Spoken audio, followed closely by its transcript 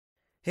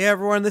Hey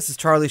everyone, this is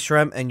Charlie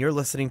Shrem, and you're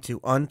listening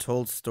to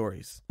Untold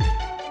Stories.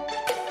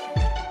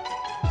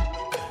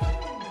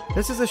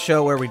 This is a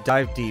show where we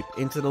dive deep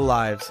into the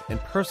lives and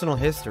personal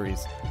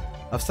histories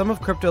of some of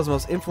crypto's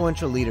most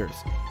influential leaders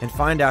and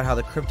find out how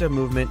the crypto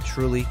movement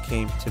truly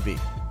came to be.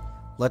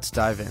 Let's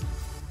dive in.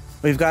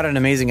 We've got an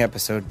amazing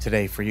episode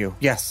today for you.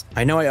 Yes,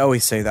 I know I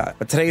always say that,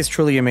 but today is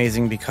truly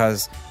amazing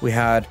because we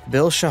had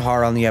Bill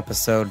Shihara on the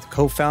episode,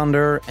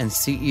 co-founder and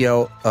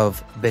CEO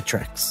of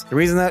Bittrex. The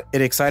reason that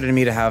it excited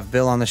me to have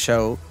Bill on the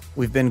show,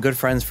 we've been good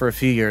friends for a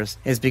few years,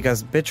 is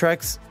because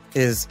Bittrex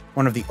is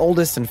one of the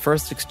oldest and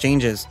first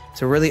exchanges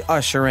to really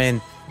usher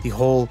in the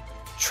whole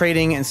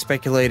trading and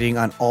speculating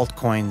on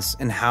altcoins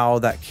and how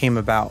that came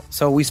about.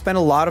 So we spent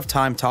a lot of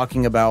time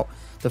talking about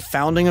the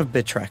founding of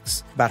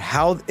Bittrex, about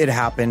how it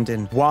happened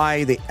and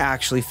why they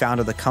actually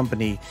founded the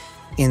company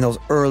in those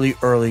early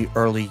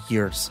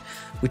years.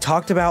 We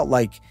talked about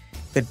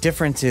the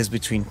differences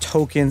between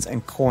tokens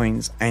and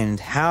coins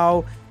and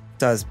how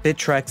does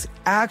Bittrex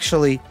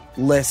actually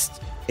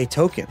list a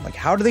token?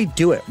 How do they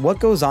do it? What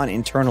goes on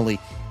internally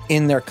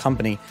in their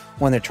company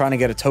when they're trying to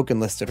get a token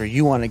listed or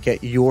you want to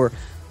get your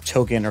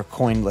token or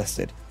coin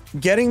listed?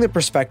 Getting the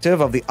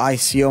perspective of the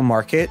ICO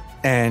market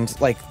and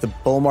the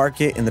bull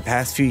market in the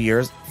past few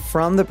years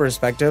from the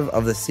perspective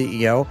of the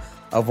CEO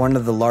of one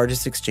of the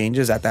largest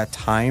exchanges at that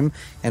time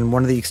and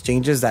one of the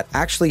exchanges that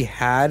actually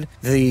had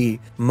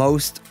the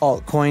most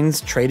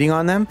altcoins trading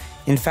on them.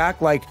 In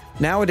fact,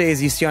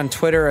 nowadays you see on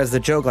Twitter as the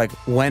joke,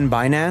 when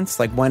Binance,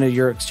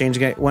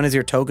 when is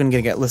your token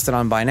going to get listed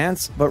on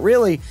Binance? But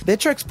really,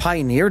 Bittrex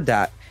pioneered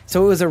that.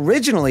 So it was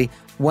originally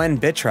when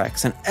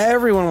Bittrex, and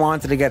everyone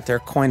wanted to get their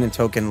coin and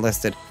token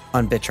listed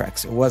on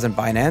Bittrex. It wasn't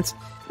Binance,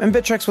 and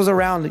Bittrex was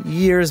around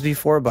years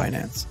before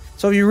Binance.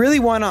 So if you really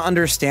want to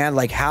understand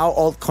how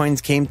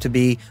altcoins came to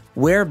be,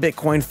 where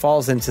Bitcoin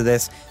falls into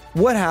this,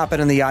 what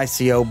happened in the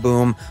ICO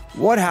boom,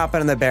 what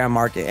happened in the bear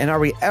market, and are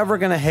we ever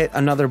going to hit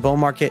another bull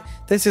market,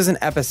 this is an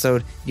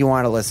episode you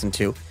want to listen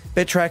to.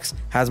 Bittrex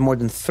has more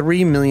than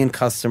 3 million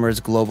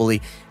customers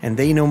globally, and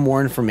they know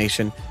more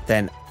information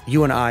than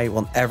you and I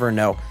will ever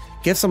know.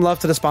 Give some love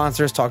to the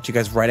sponsors. Talk to you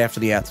guys right after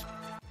the ads.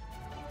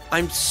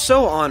 I'm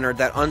so honored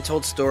that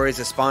Untold Stories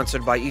is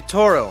sponsored by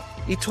eToro.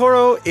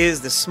 eToro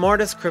is the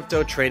smartest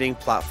crypto trading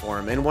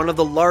platform and one of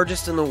the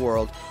largest in the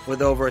world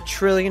with over $1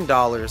 trillion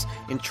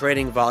in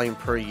trading volume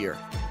per year.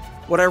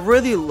 What I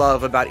really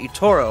love about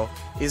eToro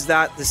is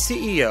that the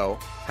CEO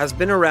has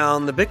been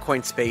around the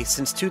Bitcoin space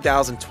since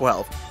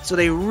 2012, so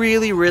they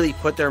really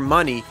put their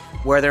money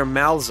where their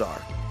mouths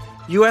are.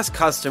 US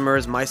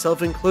customers,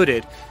 myself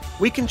included,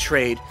 we can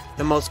trade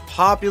the most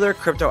popular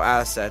crypto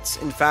assets,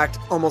 in fact,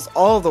 almost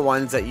all of the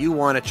ones that you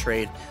want to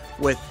trade,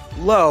 with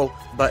low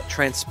but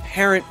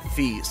transparent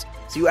fees.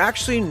 So you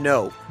actually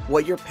know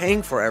what you're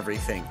paying for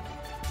everything.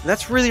 And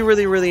that's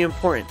really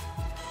important.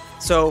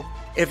 So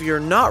if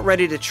you're not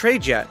ready to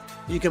trade yet,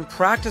 you can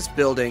practice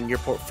building your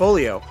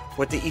portfolio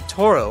with the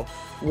eToro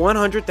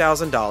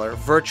 $100,000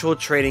 virtual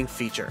trading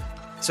feature.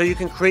 So you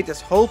can create this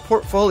whole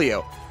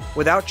portfolio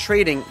without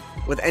trading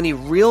with any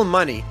real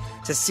money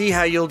to see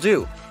how you'll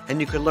do. And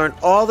you can learn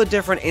all the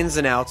different ins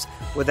and outs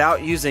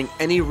without using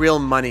any real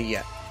money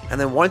yet. And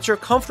then once you're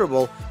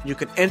comfortable, you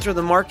can enter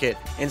the market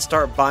and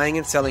start buying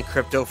and selling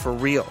crypto for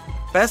real.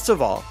 Best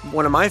of all,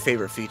 one of my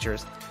favorite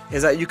features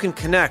is that you can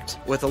connect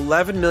with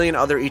 11 million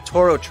other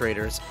eToro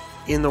traders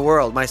in the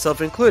world,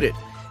 myself included.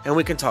 And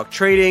we can talk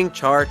trading,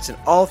 charts, and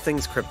all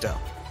things crypto.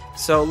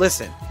 So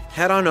listen,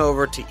 head on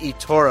over to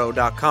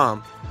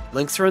eToro.com.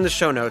 Links are in the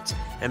show notes,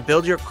 and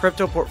build your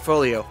crypto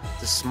portfolio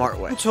the smart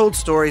way. Untold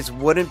Stories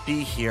wouldn't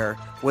be here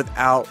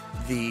without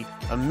the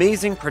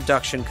amazing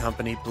production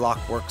company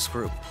Blockworks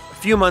Group. A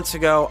few months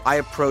ago, I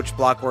approached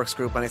Blockworks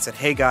Group and I said,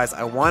 hey guys,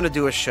 I want to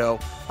do a show,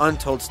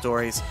 Untold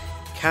Stories.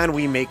 Can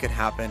we make it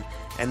happen?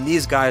 And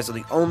these guys are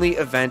the only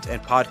event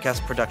and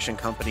podcast production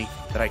company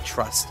that I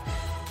trust.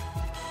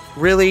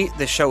 Really,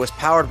 the show is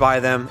powered by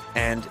them,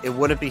 and it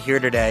wouldn't be here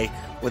today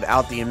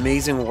without the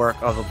amazing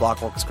work of the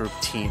Blockworks Group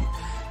team.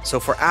 So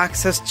for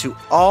access to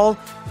all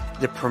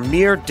the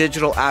premier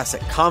digital asset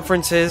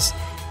conferences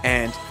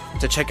and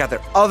to check out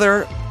their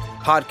other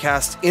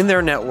podcasts in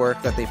their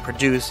network that they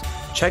produce,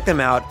 check them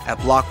out at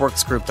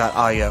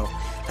blockworksgroup.io.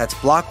 That's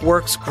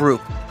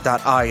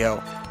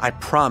blockworksgroup.io. I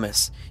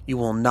promise you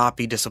will not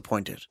be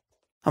disappointed.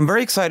 I'm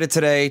very excited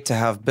today to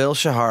have Bill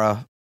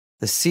Shihara,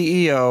 the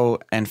CEO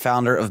and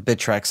founder of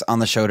Bittrex, on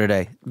the show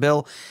today.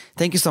 Bill,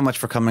 thank you so much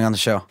for coming on the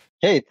show.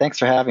 Hey, thanks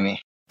for having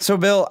me. So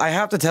Bill, I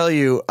have to tell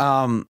you,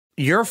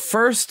 your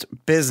first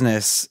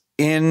business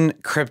in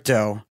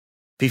crypto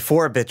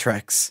before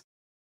Bittrex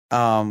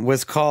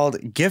was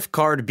called Gift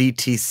Card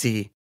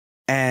BTC.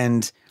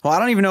 And I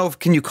don't even know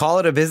can you call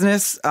it a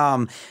business?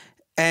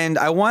 And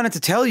I wanted to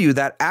tell you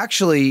that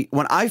actually,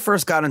 when I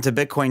first got into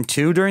Bitcoin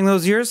too during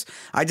those years,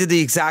 I did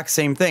the exact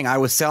same thing. I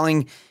was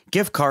selling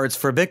gift cards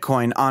for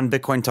Bitcoin on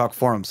Bitcoin Talk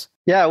forums.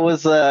 Yeah,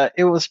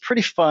 it was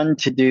pretty fun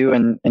to do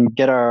and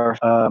get our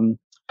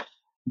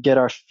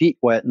feet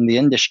wet in the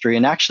industry.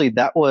 And actually,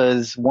 that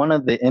was one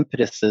of the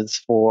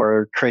impetuses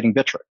for creating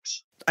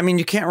Bittrex. I mean,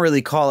 you can't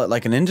really call it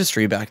like an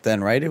industry back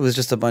then, right? It was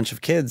just a bunch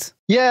of kids.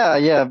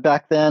 Yeah.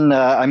 Back then,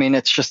 I mean,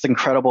 it's just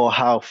incredible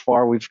how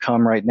far we've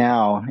come right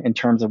now in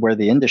terms of where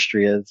the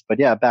industry is. But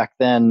yeah, back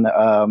then,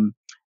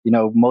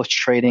 most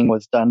trading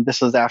was done.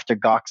 This was after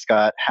Gox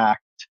got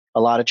hacked. A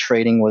lot of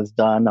trading was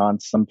done on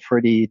some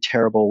pretty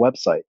terrible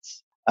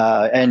websites.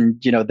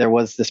 And there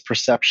was this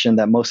perception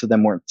that most of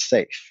them weren't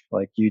safe.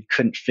 Like you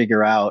couldn't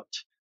figure out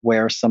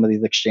where some of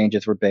these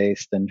exchanges were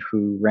based and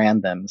who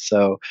ran them.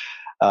 So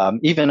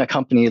even a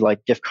company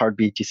like Gift Card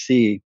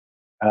BTC,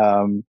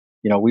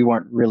 we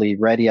weren't really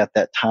ready at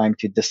that time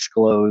to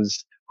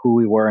disclose who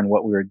we were and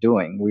what we were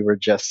doing. We were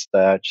just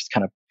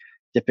kind of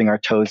dipping our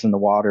toes in the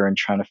water and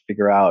trying to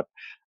figure out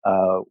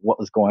what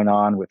was going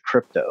on with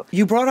crypto.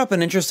 You brought up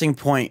an interesting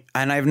point,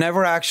 and I've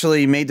never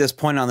actually made this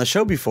point on the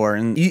show before.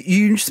 And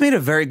you just made a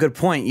very good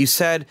point. You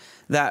said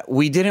that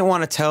we didn't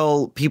want to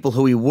tell people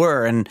who we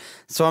were, and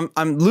so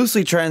I'm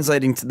loosely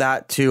translating to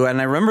that too. And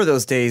I remember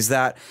those days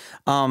that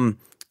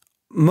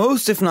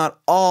most, if not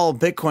all,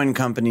 Bitcoin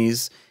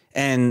companies,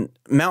 and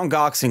Mt.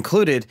 Gox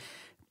included,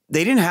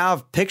 they didn't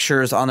have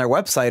pictures on their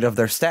website of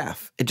their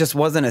staff. It just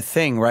wasn't a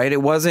thing, right?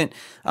 It wasn't.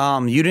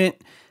 You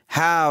didn't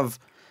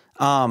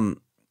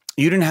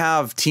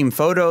have team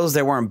photos.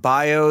 There weren't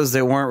bios.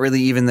 There weren't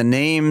really even the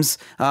names.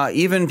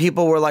 Even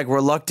people were like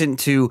reluctant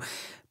to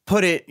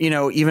put it,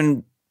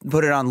 even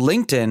put it on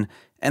LinkedIn.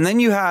 And then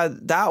you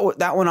had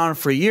that went on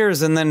for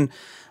years. And then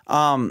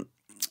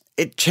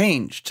it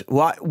changed.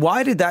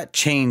 Why did that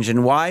change?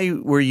 And why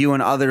were you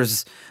and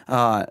others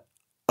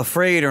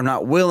afraid or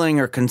not willing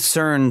or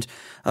concerned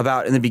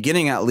about, in the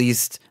beginning at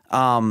least,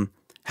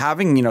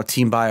 having,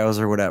 team bios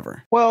or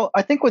whatever? Well,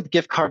 I think with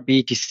Gift Card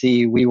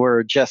BTC, we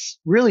were just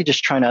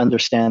trying to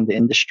understand the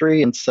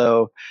industry. And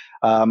so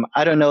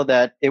I don't know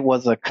that it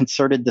was a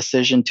concerted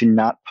decision to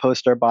not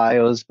post our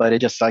bios, but it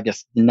just, I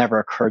guess, never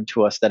occurred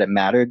to us that it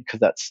mattered because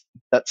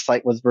that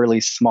site was really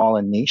small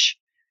and niche.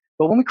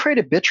 But when we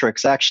created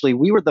Bittrex, actually,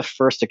 we were the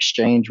first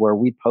exchange where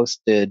we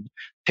posted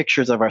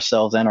pictures of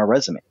ourselves and our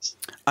resumes.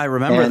 I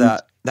remember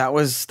that.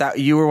 That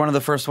you were one of the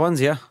first ones,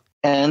 yeah.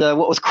 And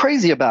what was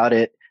crazy about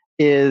it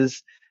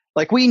is,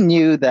 like, we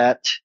knew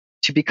that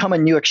to become a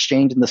new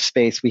exchange in the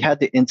space, we had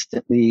to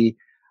instantly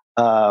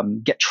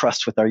get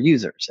trust with our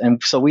users.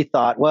 And so we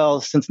thought, well,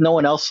 since no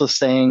one else was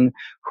saying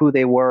who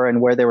they were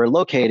and where they were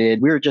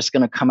located, we were just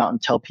going to come out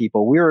and tell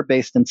people. We were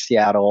based in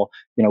Seattle.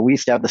 We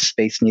used to have the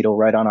Space Needle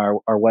right on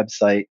our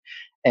website.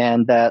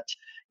 And that,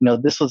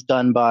 this was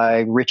done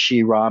by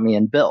Richie, Rami,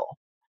 and Bill.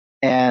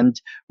 And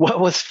what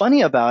was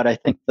funny about, I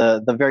think,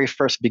 the very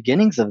first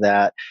beginnings of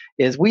that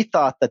is we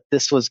thought that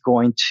this was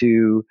going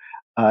to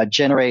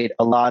generate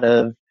a lot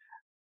of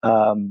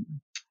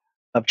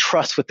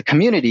trust with the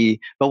community.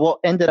 But what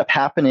ended up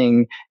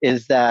happening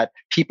is that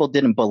people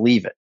didn't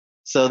believe it.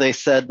 So they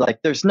said, like,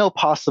 there's no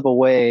possible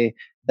way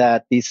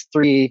that these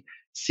three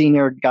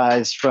senior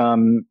guys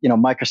from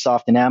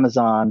Microsoft and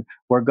Amazon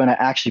were going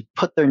to actually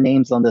put their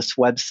names on this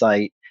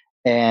website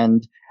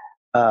and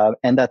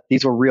that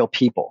these were real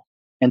people.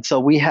 And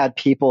so we had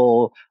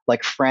people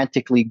like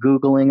frantically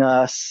Googling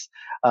us.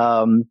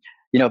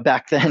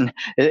 Back then,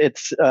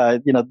 it's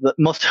the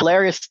most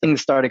hilarious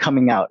things started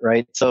coming out,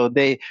 right? So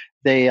they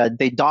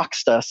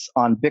doxed us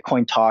on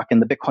Bitcoin Talk,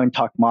 and the Bitcoin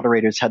Talk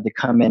moderators had to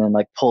come in and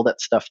like pull that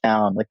stuff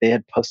down. Like they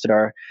had posted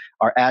our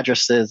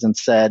addresses and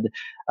said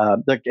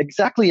like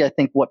exactly, I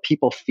think, what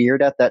people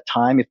feared at that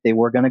time if they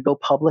were going to go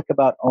public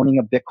about owning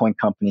a Bitcoin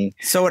company.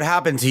 So what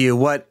happened to you?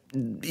 What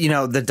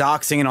the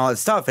doxing and all that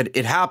stuff?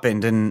 It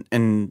happened,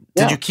 and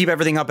did you keep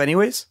everything up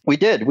anyways? We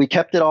did. We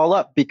kept it all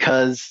up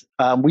because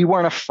we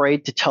weren't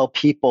afraid to tell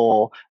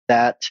people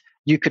that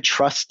you could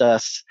trust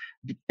us.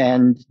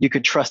 And you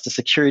could trust the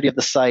security of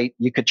the site,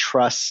 you could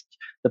trust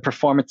the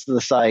performance of the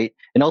site,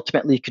 and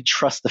ultimately you could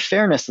trust the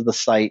fairness of the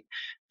site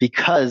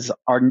because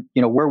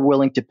we're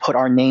willing to put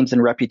our names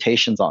and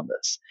reputations on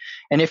this.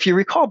 And if you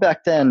recall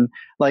back then,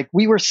 like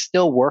we were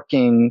still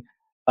working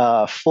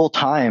full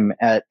time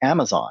at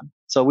Amazon.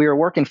 So we were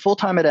working full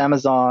time at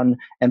Amazon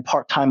and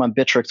part time on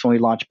Bittrex when we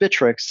launched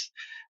Bittrex.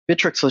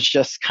 Bittrex was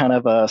just kind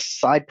of a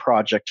side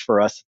project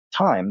for us at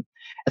the time.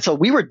 And so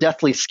we were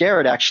deathly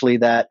scared, actually,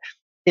 that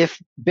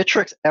if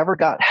Bittrex ever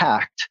got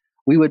hacked,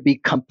 we would be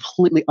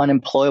completely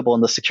unemployable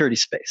in the security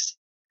space.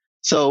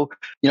 So,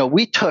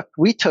 we took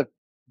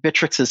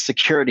Bittrex's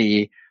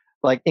security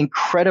like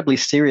incredibly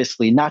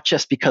seriously, not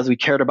just because we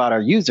cared about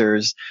our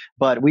users,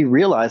 but we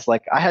realized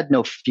like I had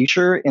no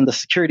future in the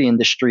security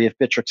industry if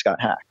Bittrex got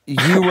hacked.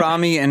 You,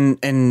 Rami,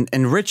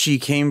 and Richie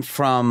came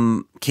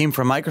from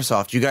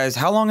Microsoft. You guys,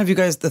 how long have you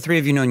guys, the three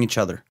of you, known each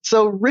other?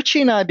 So Richie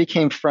and I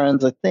became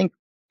friends, I think,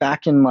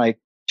 back in like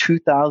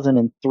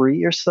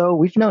 2003 or so.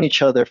 We've known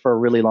each other for a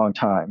really long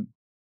time.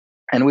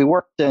 And we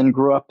worked and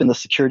grew up in the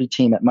security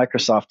team at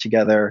Microsoft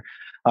together.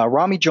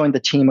 Rami joined the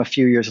team a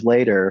few years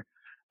later,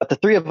 but the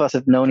three of us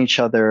have known each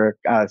other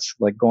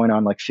like going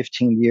on like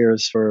 15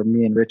 years for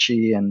me and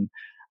Richie, and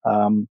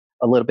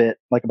a little bit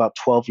like about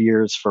 12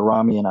 years for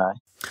Rami and I.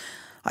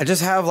 I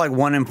just have like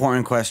one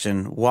important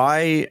question.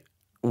 Why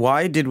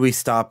did we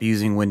stop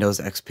using Windows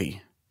XP?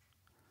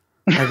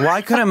 Like,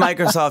 why couldn't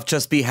Microsoft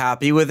just be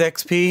happy with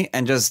XP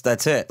and just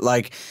that's it?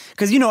 Like,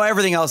 because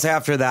everything else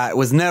after that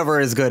was never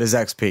as good as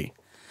XP.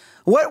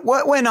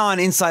 What went on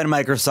inside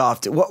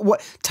Microsoft?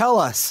 What? Tell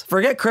us.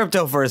 Forget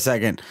crypto for a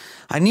second.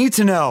 I need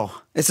to know.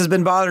 This has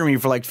been bothering me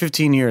for like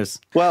 15 years.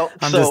 Well,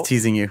 I'm just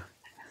teasing you.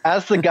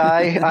 As the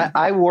guy,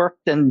 I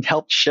worked and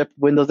helped ship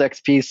Windows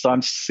XP, so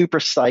I'm super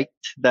psyched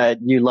that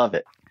you love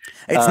it.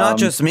 It's not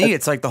just me;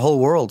 it's like the whole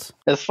world.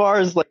 As far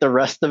as like the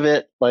rest of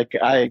it, like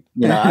I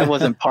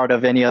wasn't part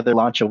of any other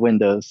launch of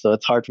Windows, so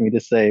it's hard for me to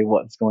say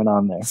what's going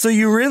on there. So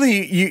you're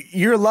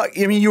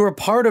lucky. I mean, you were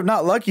part of,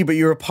 not lucky, but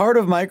you were part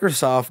of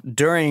Microsoft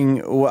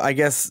during, I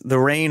guess, the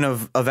reign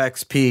of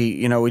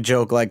XP. We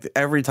joke like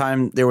every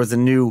time there was a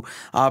new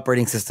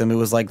operating system, it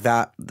was like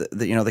that,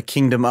 the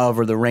kingdom of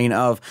or the reign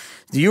of.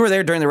 You were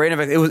there during the reign of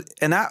it. It was,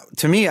 and that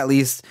to me at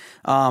least,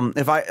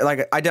 if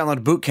I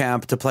download Boot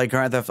Camp to play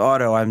Grand Theft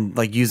Auto, I'm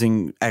like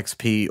using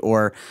XP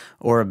or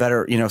a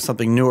better,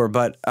 something newer.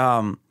 But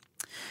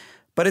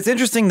it's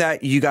interesting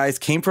that you guys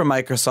came from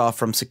Microsoft,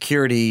 from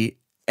security,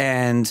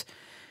 and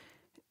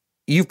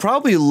you've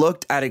probably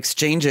looked at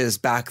exchanges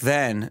back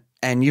then,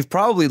 and you've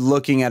probably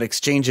looking at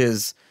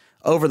exchanges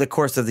over the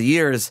course of the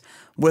years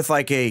with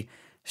like a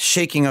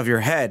shaking of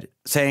your head,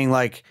 saying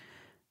like,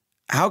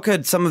 how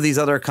could some of these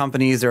other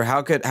companies, or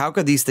how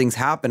could these things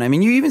happen? I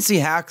mean, you even see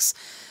hacks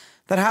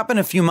that happened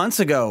a few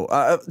months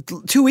ago,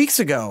 2 weeks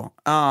ago.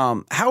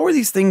 How are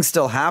these things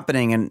still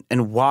happening,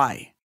 and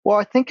why? Well,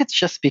 I think it's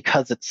just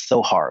because it's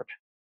so hard,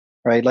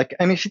 right? Like,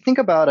 I mean, if you think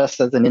about us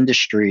as an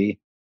industry,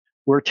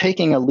 we're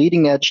taking a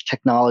leading edge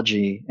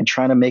technology and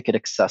trying to make it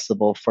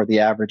accessible for the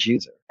average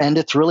user. And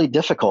it's really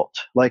difficult.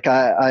 Like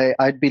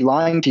I'd be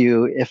lying to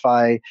you if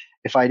I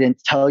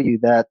didn't tell you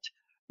that,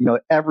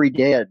 every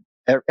day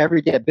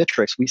at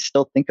Bittrex, we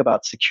still think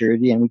about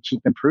security and we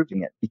keep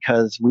improving it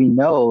because we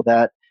know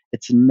that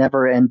it's a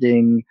never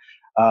ending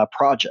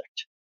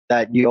project,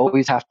 that you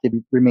always have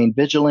to remain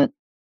vigilant.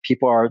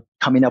 People are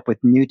coming up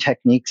with new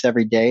techniques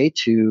every day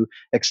to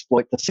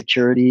exploit the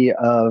security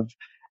of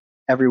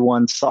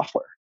everyone's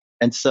software.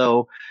 And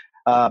so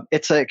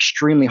it's an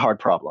extremely hard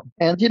problem.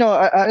 And,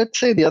 I'd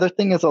say the other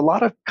thing is a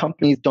lot of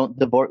companies don't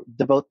devote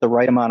the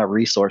right amount of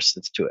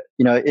resources to it.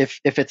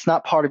 If it's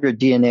not part of your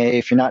DNA,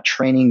 if you're not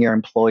training your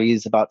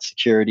employees about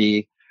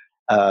security,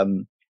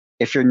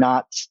 if you're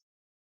not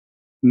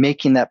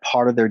making that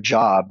part of their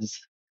jobs,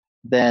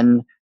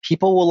 then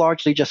people will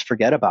largely just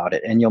forget about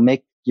it, and you'll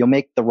make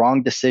the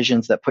wrong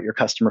decisions that put your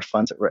customer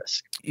funds at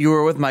risk. You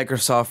were with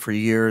Microsoft for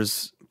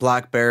years,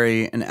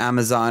 BlackBerry and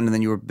Amazon, and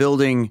then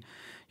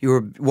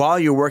while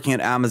you were working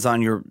at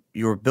Amazon,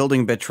 you were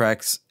building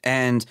Bittrex,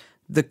 and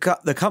the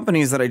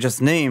companies that I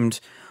just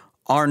named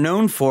are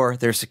known for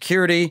their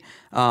security,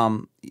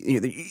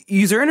 the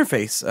user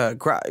interface,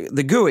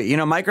 the GUI.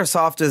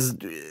 Microsoft is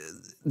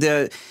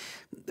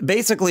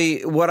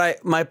basically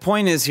my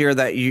point is here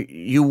that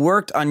you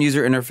worked on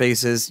user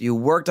interfaces, you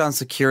worked on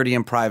security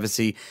and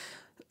privacy,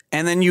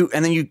 and then you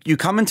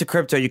come into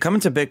crypto, you come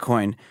into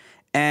Bitcoin,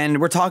 and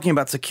we're talking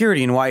about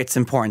security and why it's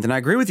important. And I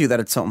agree with you that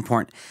it's so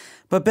important.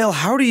 But Bill,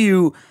 how do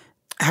you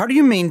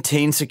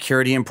maintain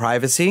security and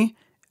privacy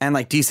and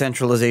like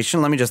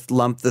decentralization? Let me just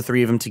lump the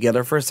three of them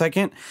together for a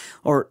second.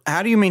 Or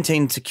how do you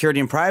maintain security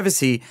and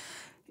privacy,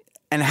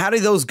 and how do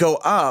those go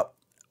up?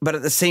 But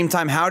at the same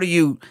time, how do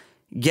you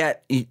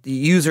get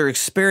user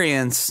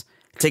experience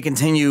to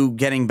continue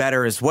getting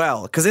better as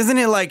well? Because isn't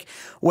it like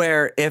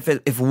where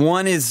if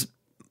one is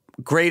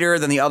greater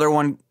than the other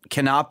one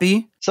cannot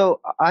be? So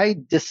I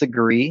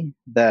disagree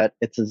that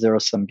it's a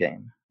zero-sum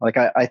game. Like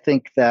I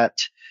think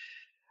that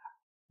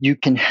you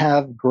can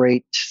have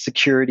great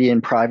security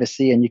and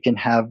privacy, and you can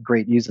have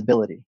great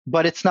usability,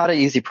 but it's not an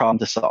easy problem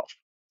to solve.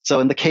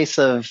 So in the case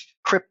of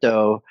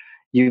crypto,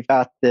 you've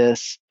got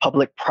this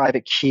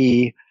public-private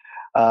key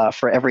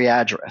for every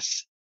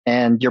address,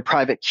 and your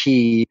private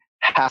key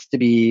has to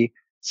be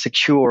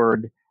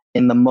secured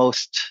in the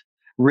most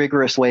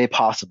rigorous way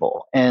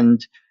possible.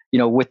 And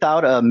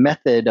without a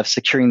method of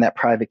securing that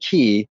private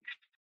key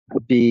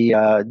would be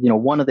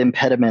one of the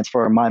impediments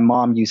for my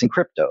mom using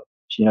crypto.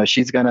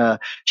 She's gonna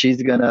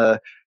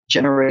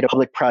generate a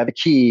public-private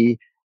key,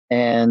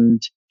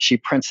 and she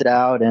prints it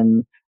out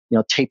and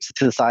tapes it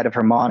to the side of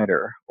her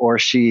monitor, or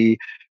she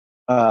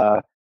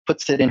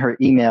puts it in her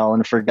email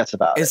and forgets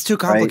about it. It's too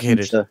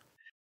complicated. Right? So,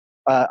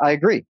 I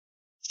agree.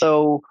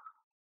 So,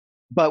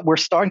 but we're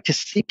starting to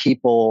see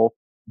people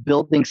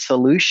building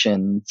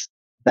solutions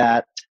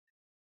that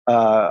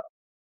are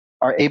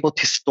able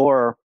to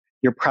store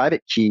your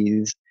private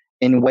keys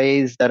in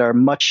ways that are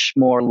much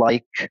more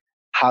like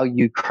how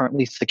you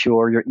currently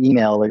secure your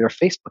email or your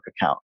Facebook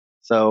account.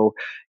 So,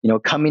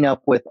 coming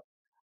up with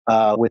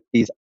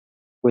these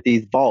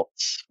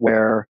vaults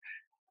where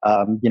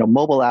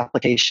mobile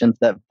applications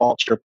that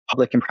vault your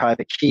public and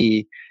private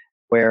key,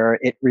 where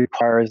it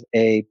requires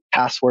a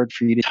password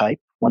for you to type,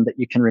 one that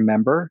you can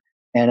remember,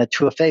 and a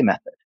 2FA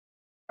method,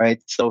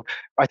 right? So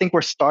I think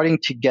we're starting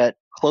to get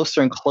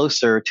closer and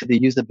closer to the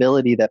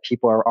usability that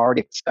people are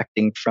already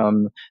expecting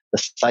from the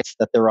sites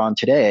that they're on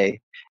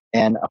today,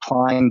 and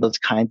applying those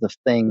kinds of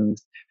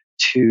things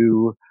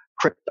to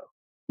crypto.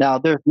 Now,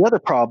 there's the other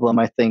problem,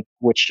 I think,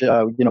 which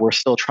we're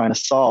still trying to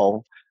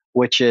solve,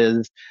 which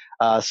is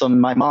so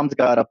my mom's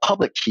got a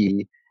public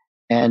key,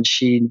 and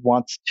she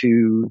wants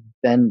to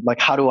then, like,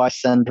 how do I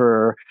send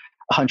her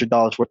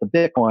 $100 worth of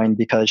Bitcoin,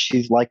 because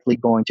she's likely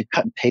going to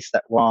cut and paste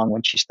that wrong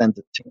when she sends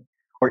it to me.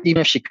 Or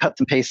even if she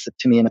cuts and pastes it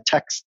to me in a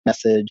text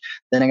message,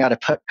 then I got to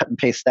cut and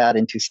paste that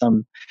into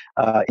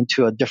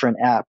into a different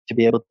app to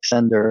be able to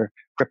send her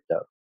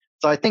crypto.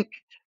 So I think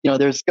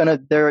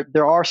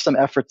there are some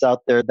efforts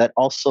out there that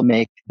also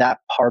make that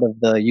part of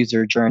the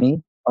user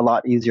journey a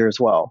lot easier as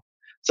well.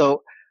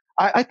 So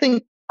I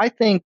think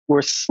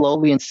we're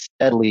slowly and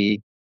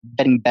steadily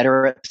getting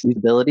better at this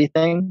usability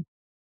thing,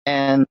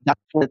 and that's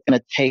what it's going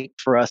to take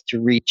for us to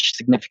reach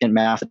significant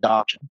mass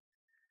adoption.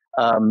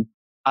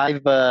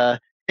 I've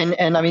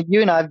and I mean,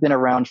 you and I have been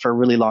around for a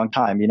really long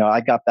time.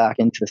 I got back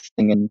into this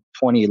thing in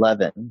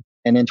 2011,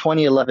 and in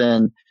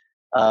 2011,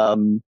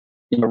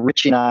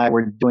 Richie and I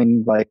were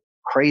doing like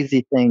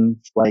crazy things,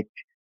 like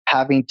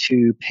having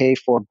to pay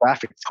for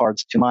graphics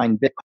cards to mine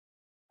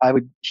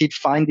Bitcoin. He'd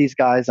find these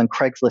guys on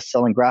Craigslist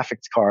selling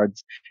graphics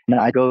cards, and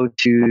I'd go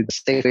to the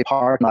Safeway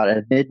parking lot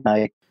at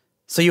midnight.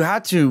 So you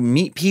had to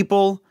meet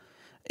people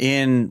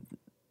in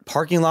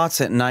parking lots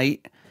at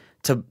night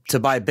to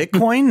buy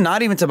Bitcoin?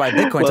 Not even to buy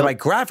Bitcoin, to buy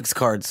graphics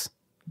cards.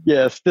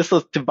 Yes, this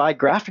was to buy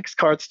graphics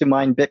cards to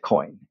mine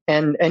Bitcoin.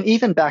 And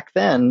even back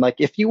then, like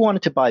if you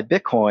wanted to buy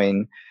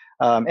Bitcoin,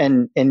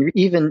 and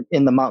even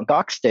in the Mt.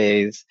 Gox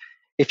days,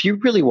 if you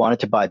really wanted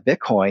to buy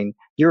Bitcoin,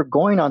 you're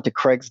going onto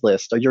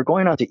Craigslist or you're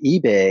going onto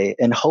eBay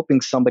and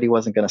hoping somebody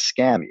wasn't going to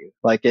scam you.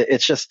 Like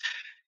it's just,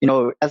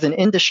 as an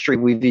industry,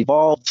 we've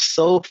evolved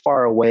so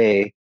far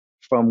away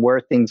from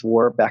where things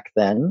were back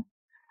then.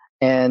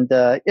 And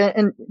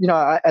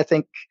I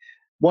think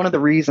one of the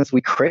reasons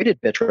we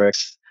created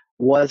Bittrex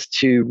was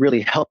to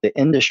really help the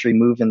industry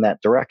move in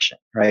that direction,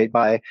 right?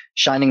 By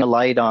shining a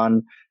light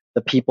on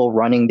the people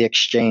running the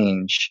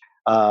exchange,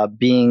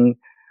 being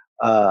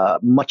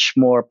much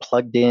more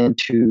plugged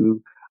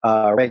into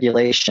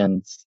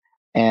regulations,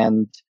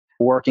 and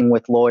working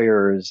with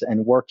lawyers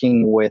and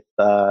working with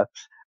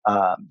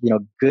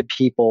good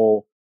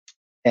people,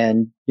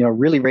 and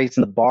really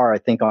raising the bar, I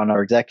think, on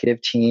our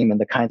executive team and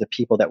the kinds of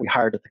people that we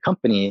hired at the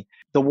company.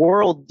 The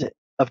world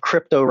of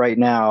crypto right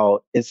now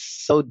is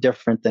so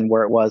different than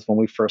where it was when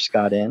we first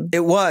got in.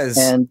 It was,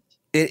 and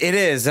it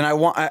is, and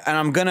we're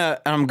gonna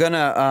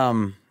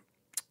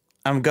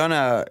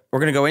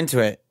go into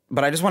it,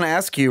 but I just want to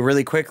ask you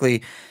really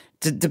quickly: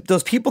 did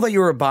those people that you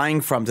were buying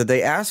from, did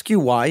they ask you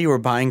why you were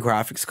buying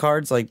graphics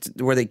cards? Like,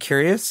 were they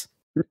curious?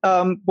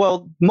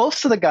 Well,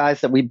 most of the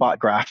guys that we bought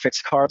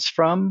graphics cards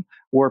from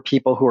were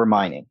people who were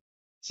mining.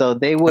 So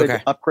they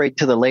would upgrade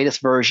to the latest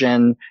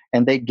version,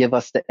 and they'd give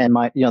us the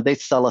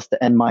they'd sell us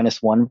the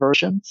N-1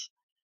 versions.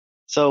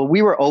 So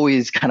we were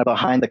always kind of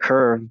behind the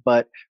curve,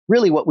 but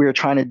really what we were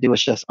trying to do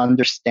was just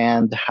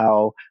understand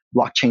how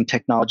blockchain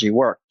technology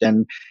worked.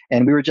 And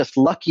we were just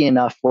lucky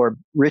enough for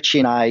Richie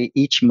and I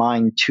each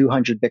mined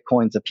 200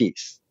 Bitcoins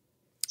apiece.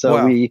 So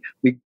wow.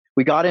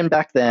 we got in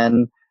back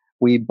then.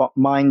 We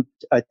mined,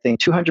 I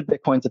think, 200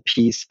 Bitcoins a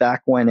piece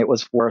back when it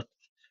was worth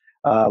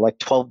like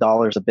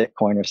 $12 a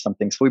Bitcoin or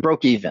something. So we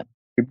broke even.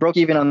 We broke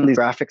even on these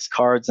graphics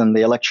cards and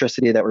the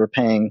electricity that we were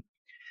paying.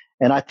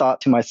 And I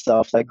thought to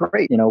myself, like,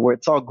 great,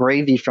 it's all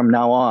gravy from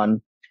now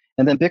on.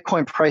 And then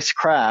Bitcoin price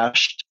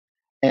crashed,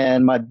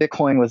 and my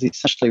Bitcoin was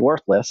essentially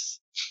worthless.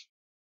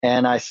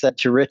 And I said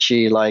to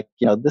Richie, like,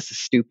 this is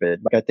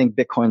stupid. Like, I think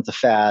Bitcoin's a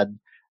fad.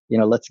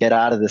 Let's get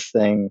out of this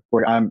thing.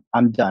 Where I'm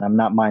done. I'm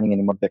not mining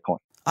any more Bitcoin.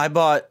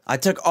 I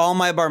took all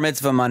my bar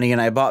mitzvah money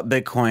and I bought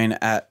Bitcoin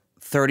at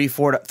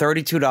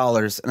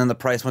 $32, and then the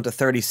price went to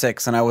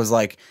 $36, and I was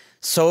like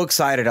so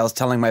excited. I was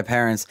telling my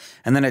parents,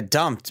 and then it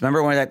dumped.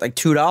 Remember when it was like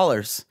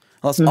 $2?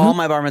 I lost all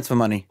my bar mitzvah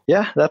money.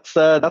 Yeah, that's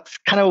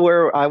kind of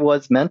where I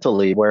was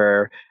mentally,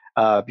 where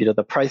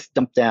the price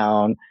dumped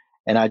down,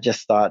 and I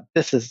just thought,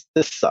 this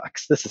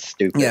sucks. This is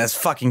stupid. Yeah, this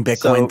fucking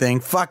Bitcoin thing.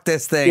 Fuck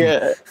this thing.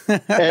 Yeah.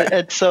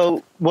 and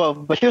so,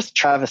 but here's the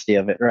travesty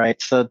of it,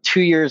 right? So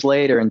 2 years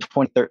later, in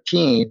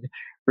 2013,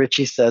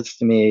 Richie says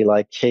to me,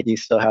 like, hey, do you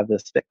still have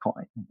this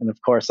Bitcoin? And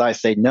of course I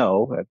say,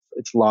 no,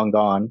 it's long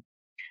gone.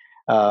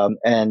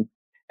 And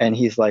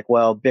he's like,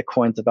 well,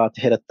 Bitcoin's about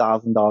to hit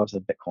 $1,000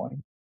 of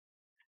Bitcoin.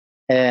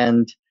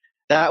 And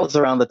that was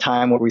around the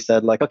time where we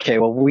said, like, okay,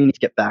 well, we need to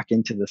get back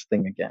into this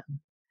thing again.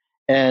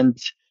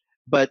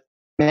 But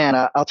man,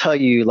 I'll tell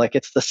you, like,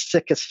 it's the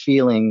sickest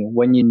feeling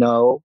when you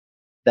know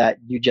that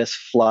you just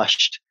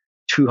flushed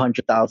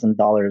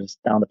 $200,000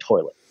 down the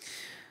toilet.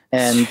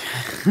 And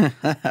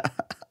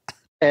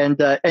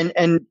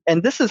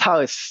and this is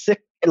how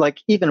sick, like,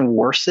 even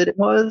worse it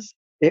was.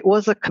 It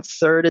was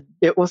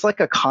like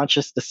a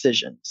conscious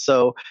decision.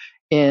 So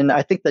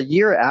I think the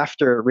year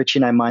after Richie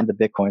and I mined the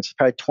Bitcoin, so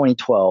probably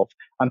 2012,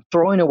 I'm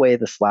throwing away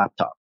this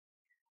laptop.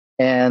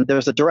 And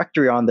there's a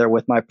directory on there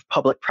with my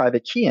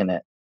public-private key in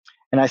it.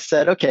 And I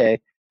said, okay,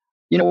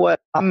 you know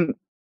what?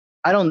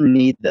 I don't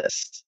need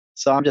this.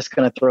 So I'm just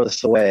going to throw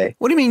this away.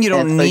 What do you mean you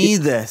don't need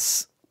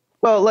this?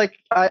 Well, like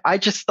I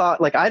just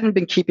thought like I hadn't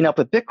been keeping up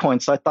with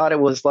Bitcoin, so I thought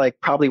it was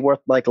like probably worth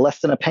like less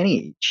than a penny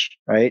each,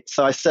 right?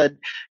 So I said,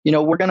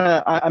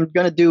 I'm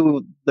gonna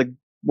do the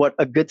what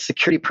a good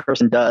security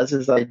person does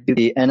is I do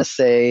the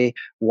NSA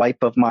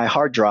wipe of my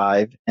hard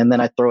drive and then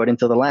I throw it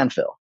into the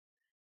landfill.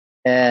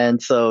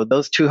 And so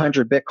those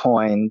 200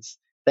 Bitcoins,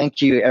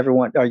 thank you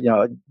everyone, or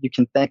you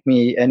can thank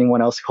me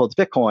anyone else who holds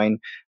Bitcoin,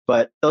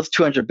 but those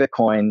 200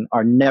 Bitcoin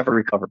are never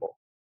recoverable.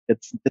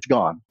 It's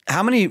gone.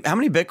 How many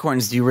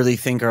Bitcoins do you really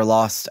think are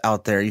lost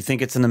out there? You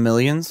think it's in the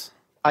millions?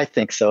 I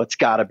think so. It's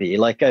got to be.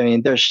 Like, I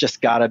mean, there's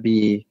just got to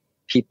be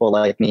people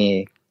like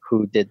me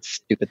who did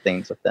stupid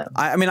things with them.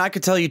 I mean, I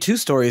could tell you two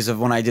stories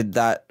of when I did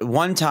that.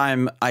 One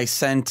time I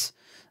sent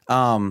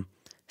 50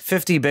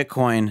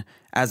 Bitcoin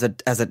as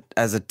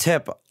a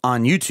tip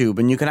on YouTube,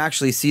 and you can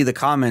actually see the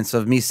comments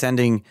of me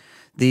sending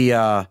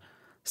the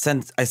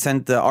I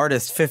sent the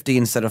artist 50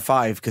 instead of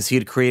 5 because he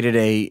had created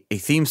a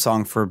theme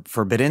song for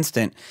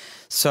BitInstant.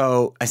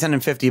 So I sent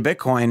him 50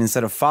 Bitcoin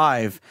instead of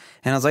 5,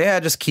 and I was like, yeah,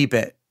 just keep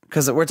it,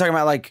 because we're talking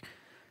about like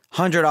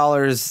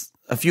 $100,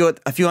 a few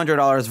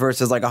 $100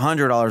 versus like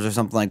 $100 or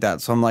something like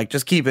that. So I'm like,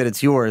 just keep it,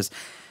 it's yours.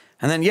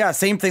 And then yeah,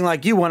 same thing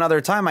like you. One other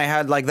time I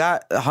had like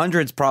that,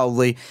 hundreds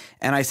probably,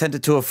 and I sent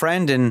it to a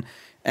friend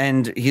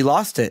and he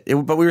lost it.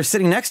 But we were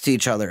sitting next to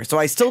each other. So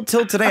I still,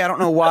 till today, I don't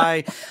know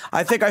why.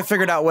 I think I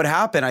figured out what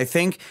happened. I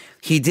think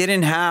he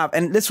didn't have,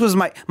 and this was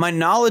my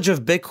knowledge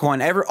of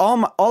Bitcoin.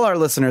 All our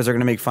listeners are going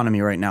to make fun of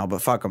me right now,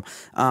 but fuck them.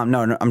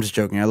 No, I'm just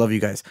joking. I love you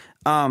guys.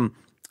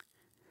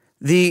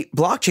 The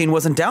blockchain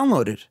wasn't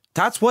downloaded.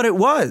 That's what it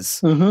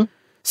was. Mm-hmm.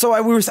 So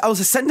I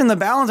was sending the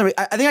balance.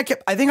 I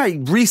think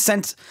I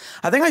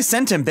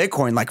sent him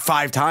Bitcoin like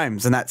 5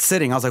 times in that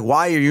sitting. I was like,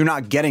 why are you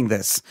not getting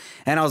this?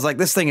 And I was like,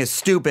 this thing is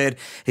stupid.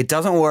 It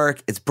doesn't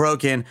work. It's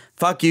broken.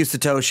 Fuck you,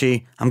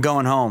 Satoshi. I'm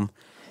going home.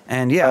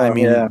 And yeah, I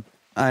mean, yeah.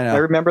 I know. I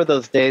remember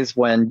those days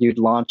when you'd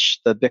launch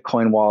the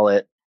Bitcoin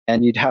wallet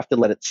and you'd have to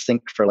let it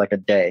sink for like a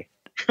day.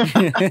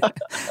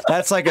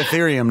 That's like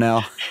Ethereum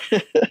now.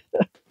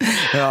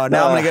 Now I'm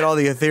gonna get all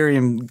the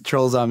Ethereum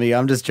trolls on me.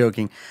 I'm just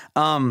joking.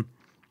 I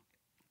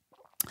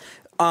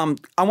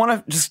want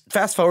to just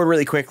fast forward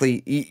really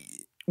quickly.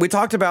 We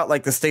talked about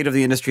like the state of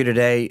the industry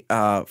today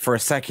for a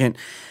second,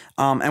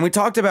 and we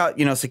talked about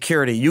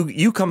security.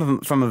 You come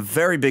from a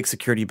very big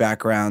security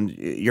background.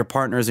 Your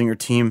partners and your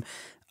team.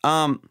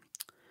 Are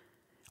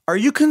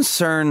you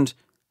concerned,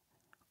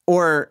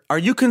 or are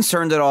you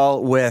concerned at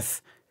all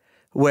with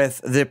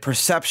the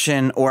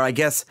perception, or I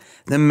guess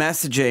the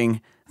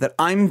messaging that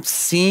I'm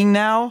seeing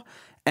now,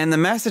 and the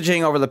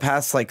messaging over the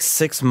past like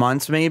 6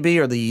 months maybe,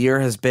 or the year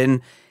has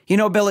been,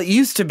 Bill, it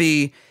used to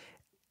be,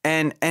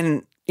 and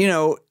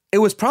it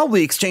was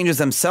probably exchanges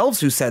themselves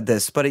who said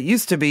this, but it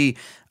used to be,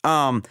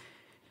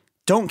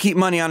 don't keep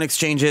money on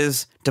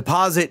exchanges,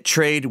 deposit,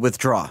 trade,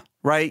 withdraw,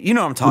 right? You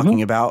know what I'm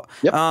talking about.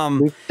 Yep.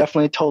 We've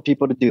definitely told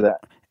people to do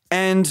that.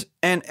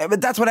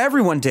 But that's what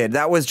everyone did.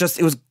 That was just,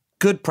 it was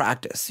good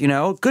practice,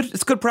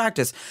 it's good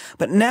practice.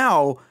 But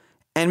now,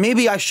 and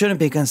maybe I shouldn't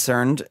be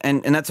concerned,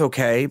 and that's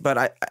okay, but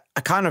I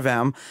kind of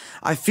am.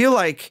 I feel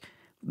like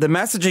the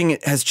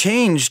messaging has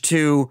changed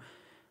to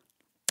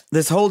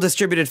this whole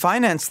distributed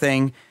finance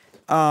thing.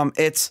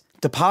 It's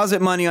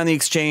deposit money on the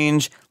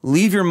exchange,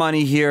 leave your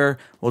money here.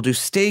 We'll do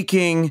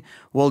staking.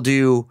 We'll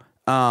do,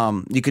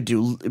 you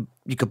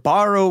could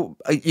borrow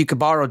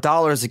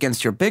dollars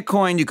against your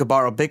Bitcoin. You could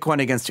borrow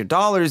Bitcoin against your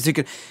dollars.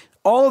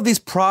 All of these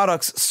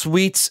products,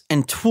 suites,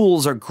 and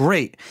tools are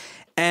great.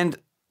 And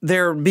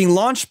they're being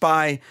launched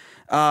by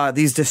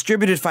these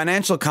distributed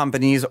financial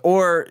companies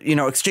or,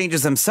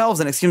 exchanges themselves.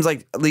 And it seems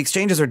like the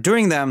exchanges are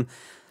doing them.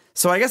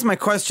 So I guess my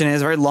question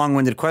is a very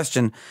long-winded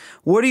question.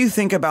 What do you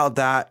think about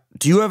that?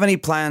 Do you have any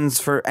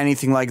plans for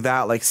anything like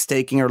that, like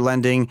staking or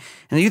lending?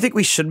 And do you think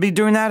we should be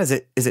doing that? Is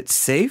it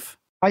safe?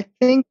 I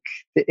think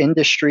the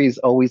industry is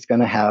always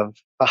going to have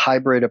a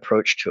hybrid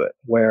approach to it,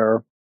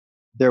 where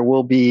there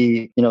will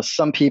be,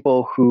 some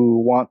people who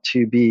want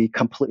to be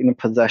completely in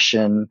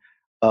possession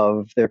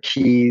of their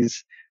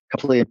keys,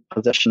 completely in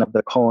possession of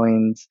their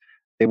coins.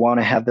 They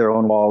want to have their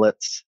own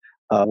wallets,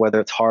 whether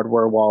it's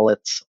hardware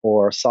wallets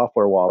or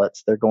software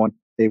wallets.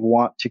 They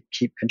want to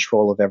keep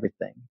control of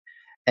everything.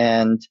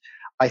 And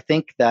I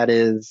think that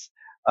used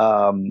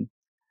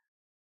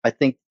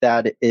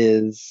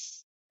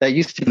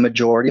to be the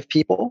majority of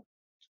people.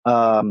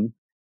 But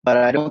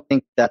I don't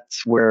think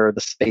that's where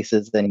the space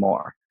is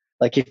anymore.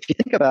 Like if you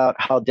think about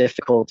how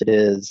difficult it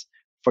is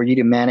for you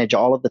to manage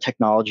all of the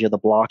technology of the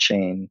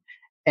blockchain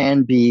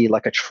and be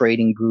like a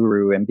trading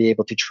guru and be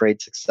able to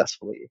trade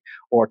successfully,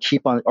 or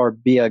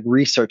be a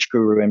research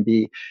guru and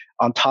be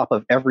on top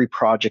of every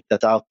project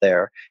that's out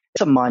there,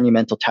 it's a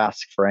monumental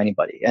task for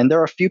anybody. And there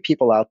are a few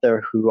people out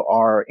there who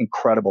are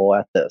incredible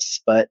at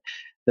this, but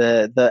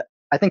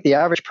I think the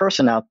average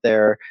person out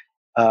there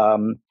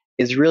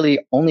is really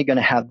only going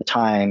to have the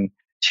time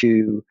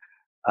to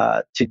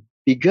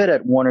be good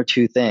at one or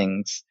two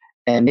things,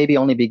 and maybe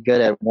only be good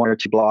at one or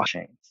two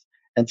blockchains.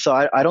 And so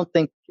I don't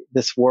think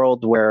this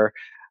world where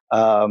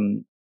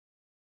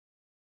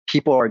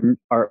people or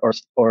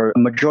a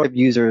majority of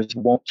users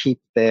won't keep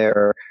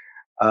their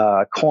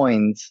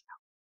coins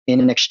in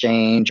an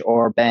exchange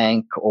or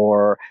bank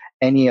or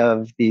any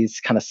of these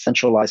kind of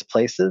centralized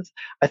places.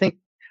 I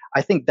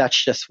think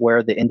that's just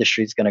where the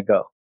industry is going to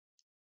go.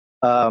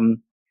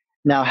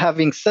 Now,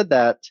 having said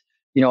that,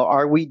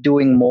 are we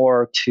doing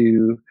more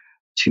to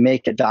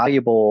make it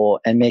valuable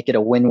and make it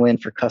a win-win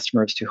for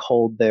customers to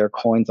hold their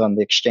coins on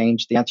the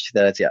exchange? The answer to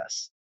that is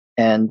yes.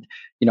 And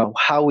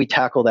how we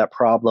tackle that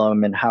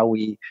problem and how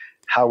we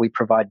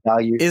provide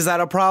value. Is that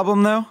a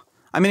problem though?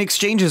 I mean,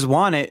 exchanges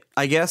want it,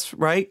 I guess,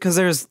 right? Because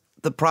there's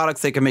the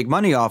products they can make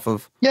money off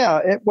of. Yeah,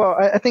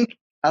 I think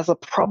as a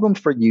problem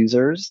for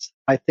users,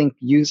 I think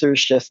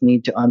users just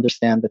need to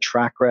understand the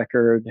track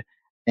record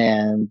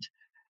and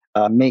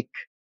make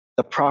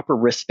the proper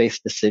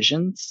risk-based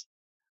decisions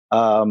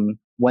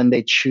when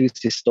they choose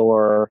to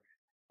store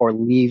or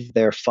leave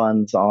their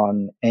funds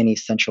on any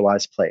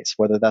centralized place,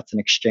 whether that's an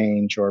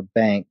exchange or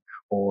bank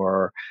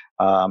or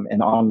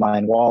an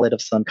online wallet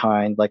of some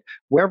kind. Like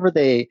wherever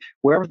they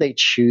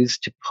choose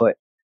to put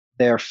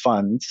their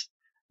funds,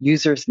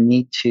 users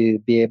need to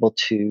be able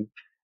to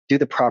do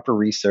the proper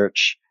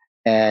research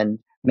and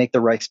make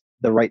the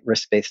right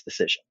risk-based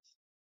decisions.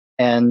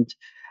 And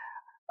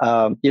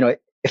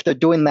if they're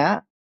doing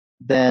that,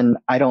 then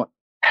I don't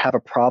have a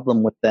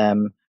problem with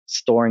them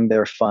storing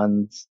their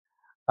funds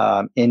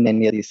in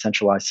any of these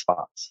centralized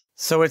spots.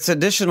 So it's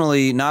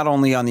additionally not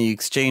only on the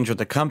exchange or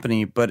the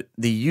company, but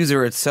the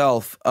user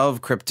itself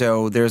of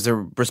crypto. There's a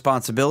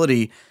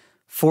responsibility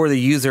for the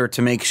user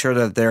to make sure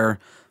that they're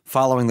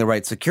following the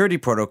right security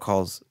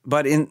protocols.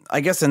 But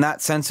I guess in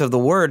that sense of the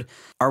word,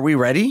 are we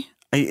ready?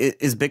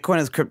 Is Bitcoin,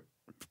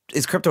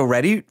 is crypto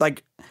ready?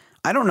 Like,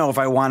 I don't know if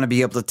I want to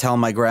be able to tell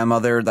my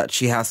grandmother that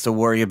she has to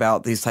worry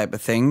about these type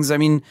of things. I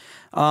mean,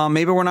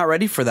 maybe we're not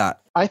ready for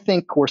that. I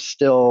think we're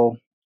still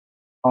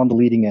on the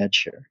leading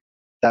edge here,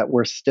 that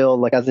we're still,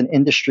 like, as an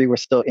industry, we're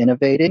still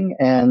innovating.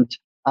 And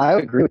I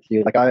agree with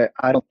you. Like,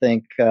 I don't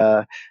think,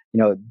 the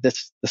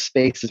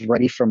space is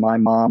ready for my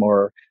mom,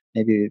 or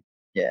maybe,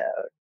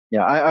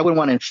 I wouldn't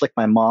want to inflict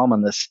my mom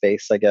on this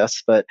space, I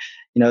guess, but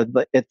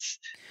it's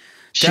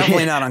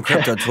definitely not on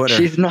crypto Twitter.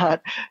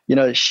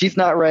 She's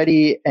not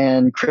ready,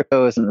 and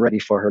crypto isn't ready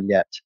for her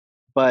yet.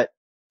 But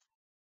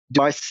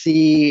do I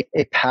see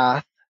a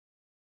path,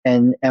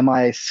 and am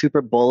I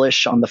super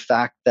bullish on the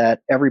fact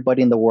that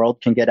everybody in the world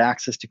can get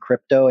access to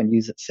crypto and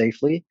use it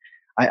safely?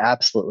 I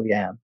absolutely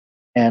am.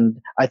 And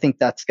I think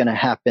that's going to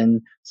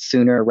happen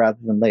sooner rather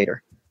than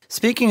later.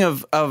 Speaking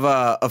of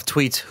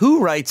tweets, who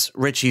writes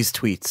Richie's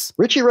tweets?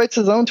 Richie writes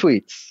his own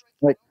tweets.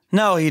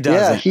 No, he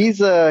doesn't.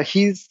 Yeah,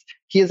 he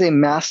is a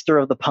master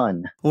of the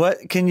pun. What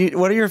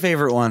are your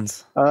favorite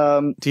ones?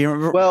 Do you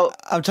remember? Well,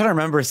 I'm trying to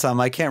remember some.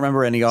 I can't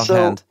remember any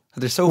offhand.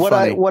 They're so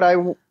funny. What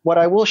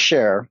I will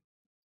share,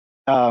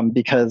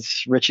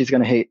 because Richie's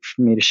going to hate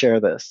for me to share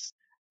this,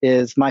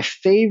 is my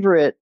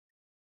favorite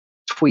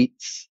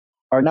tweets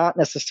are not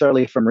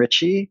necessarily from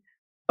Richie,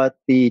 but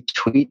the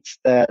tweets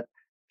that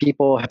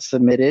people have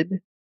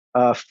submitted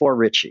for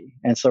Richie.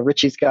 And so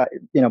Richie's got,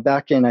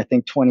 back in, I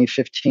think,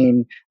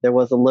 2015, there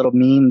was a little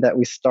meme that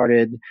we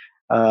started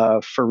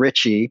for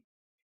Richie,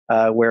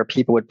 where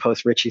people would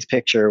post Richie's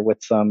picture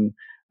with some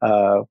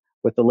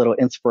with a little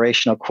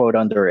inspirational quote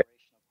under it.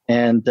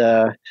 And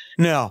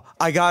no,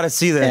 I gotta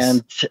see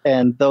this.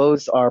 And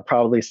those are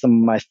probably some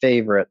of my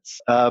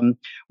favorites.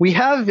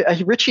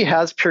 Richie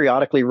has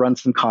periodically run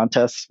some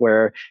contests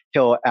where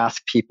he'll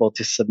ask people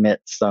to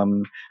submit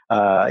some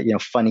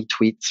funny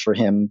tweets for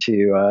him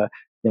to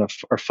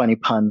or funny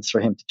puns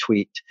for him to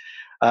tweet.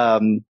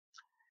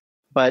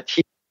 But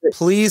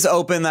please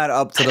open that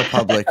up to the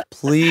public,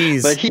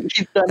 please. But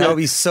that would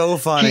be so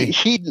funny.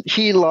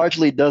 He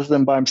largely does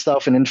them by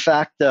himself, and in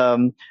fact,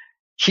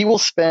 he will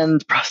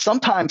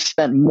sometimes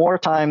spend more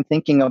time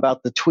thinking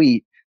about the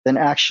tweet than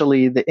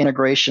actually the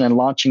integration and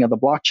launching of the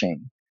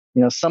blockchain.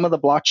 Some of the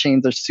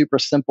blockchains are super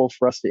simple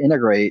for us to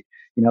integrate.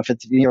 If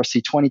it's an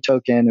ERC20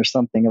 token or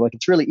something, like,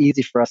 it's really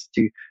easy for us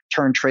to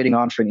turn trading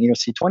on for an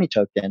ERC20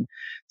 token.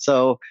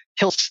 So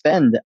he'll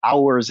spend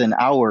hours and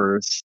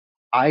hours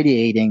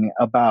ideating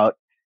about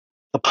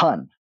the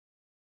pun.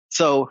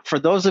 So for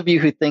those of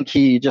you who think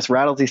he just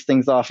rattles these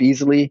things off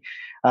easily,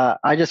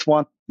 I just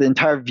want the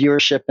entire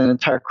viewership and the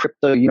entire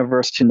crypto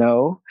universe to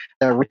know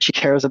that Richie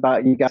cares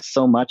about you guys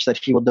so much that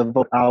he will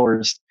devote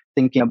hours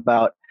thinking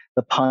about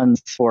the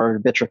puns for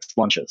Bittrex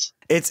launches.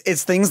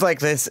 It's things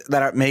like this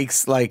that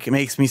makes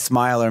me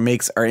smile or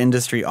makes our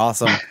industry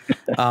awesome.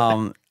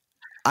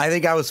 I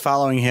think I was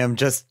following him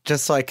just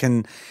so I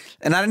can,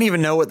 and I didn't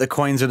even know what the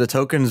coins or the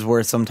tokens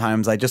were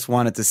sometimes. I just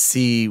wanted to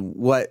see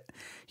what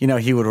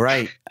he would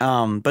write.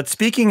 But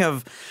speaking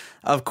of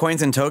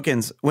coins and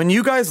tokens, when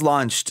you guys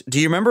launched,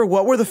 do you remember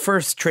what were the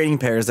first trading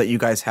pairs that you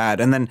guys had?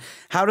 And then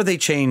how did they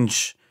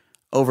change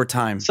over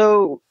time?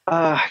 So,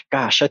 I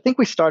think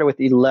we started with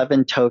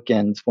 11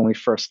 tokens when we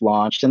first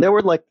launched. And there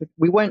were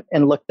we went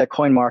and looked at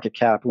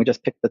CoinMarketCap and we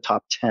just picked the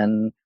top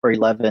 10 or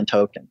 11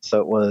 tokens.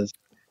 So it was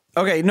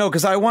Okay, no,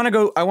 because I want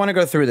to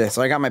go through this.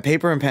 So I got my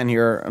paper and pen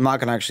here. I'm not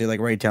gonna actually like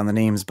write down the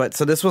names, but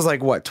so this was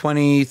like what,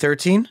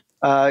 2013?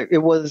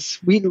 It was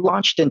we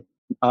launched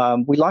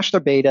our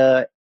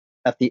beta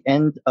at the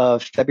end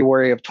of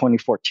February of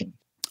 2014.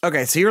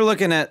 Okay, so you're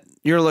looking at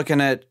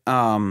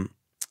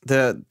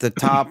the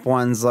top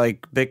ones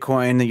like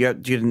Bitcoin. You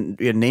had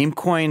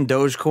Namecoin,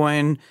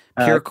 Dogecoin,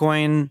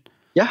 Purecoin,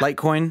 Yeah,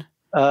 Litecoin.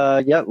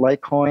 yeah,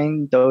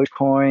 Litecoin,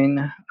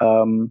 Dogecoin.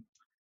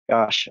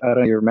 Gosh, I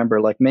don't even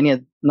remember. Like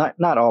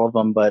not all of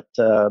them, but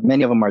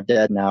many of them are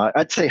dead now.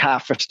 I'd say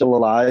half are still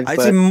alive. I'd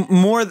but say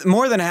more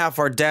than half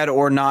are dead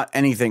or not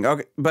anything.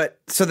 Okay, but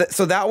so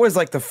that was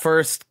like the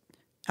first,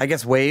 I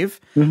guess, wave.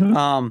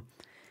 Mhm.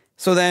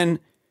 So then,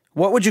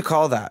 what would you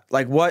call that?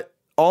 Like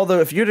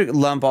if you were to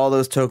lump all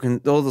those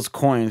tokens, all those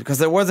coins, because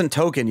there wasn't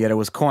token yet, it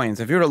was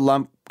coins. If you were to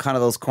lump kind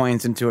of those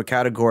coins into a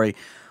category,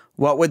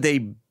 what would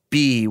they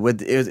be?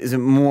 Is it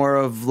more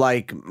of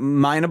like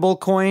mineable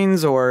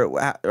coins, or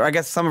I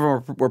guess some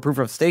of them were proof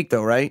of stake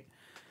though, right?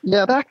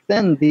 Yeah, back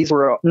then these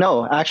were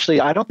no,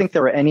 actually, I don't think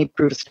there were any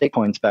proof of stake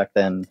coins back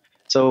then.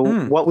 So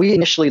Hmm. what we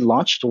initially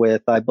launched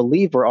with, I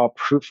believe, were all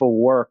proof of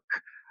work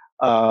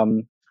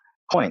um,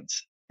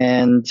 coins,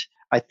 and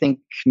I think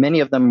many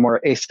of them were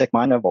ASIC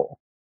mineable.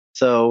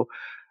 So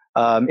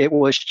it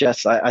was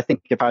just, I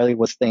think it probably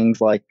was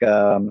things like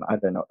I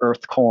don't know,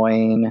 Earth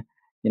Coin,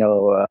 you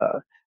know,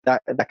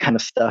 that kind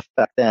of stuff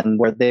back then,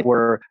 where they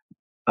were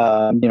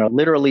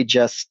literally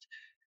just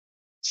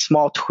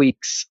small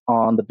tweaks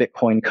on the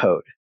Bitcoin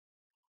code.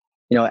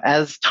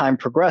 As time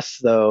progressed,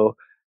 though,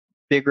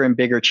 bigger and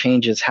bigger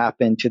changes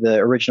happened to the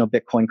original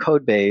Bitcoin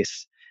code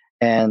base,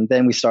 and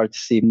then we started to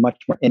see much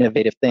more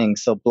innovative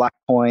things. So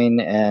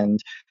Blockcoin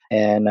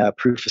and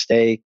proof of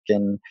stake,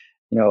 and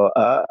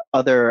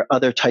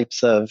other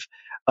types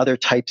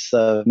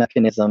of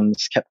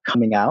mechanisms kept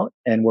coming out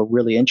and were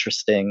really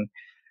interesting.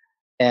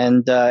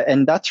 And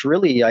that's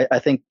really, I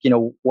think,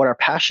 what our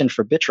passion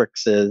for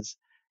Bittrex is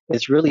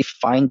really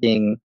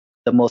finding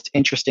the most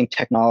interesting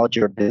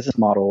technology or business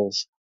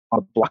models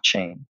on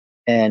blockchain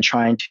and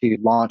trying to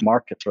launch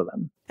markets for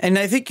them. And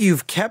I think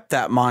you've kept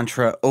that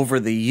mantra over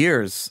the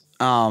years,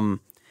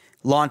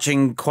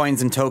 launching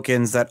coins and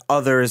tokens that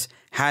others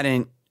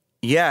hadn't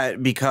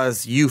yet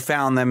because you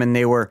found them and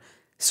they were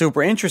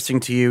super interesting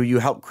to you. You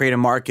helped create a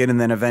market, and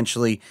then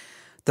eventually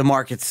the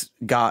markets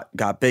got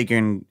big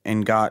and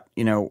got,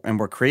 and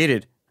were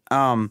created.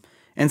 And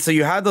so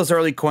you had those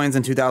early coins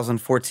in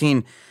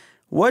 2014.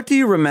 What do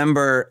you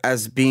remember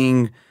as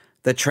being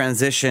the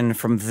transition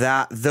from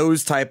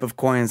those type of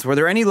coins? Were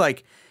there any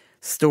like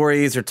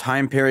stories or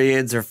time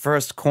periods or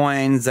first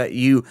coins that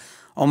you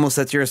almost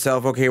said to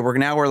yourself, okay, we're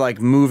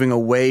like moving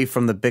away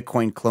from the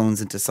Bitcoin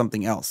clones into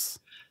something else?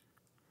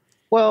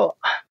 Well,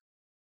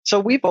 so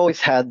we've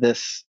always had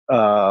this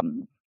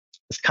kind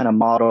of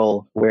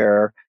model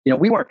where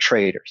we weren't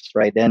traders,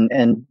 right?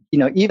 And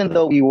even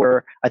though we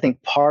were, I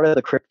think, part of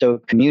the crypto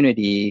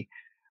community,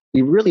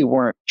 we really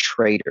weren't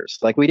traders.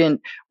 Like we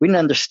didn't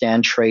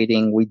understand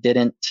trading. We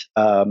didn't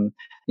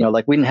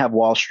like we didn't have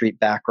Wall Street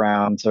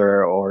backgrounds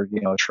or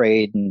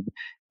trade and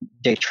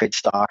day trade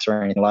stocks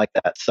or anything like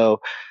that. So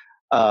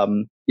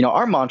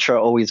our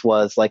mantra always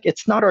was like,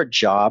 it's not our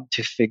job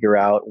to figure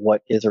out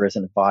what is or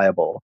isn't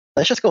viable.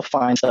 Let's just go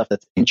find stuff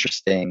that's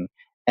interesting,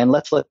 and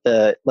let's let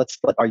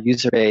our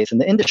user base and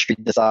the industry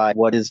decide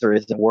what is or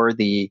isn't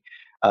worthy,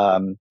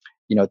 to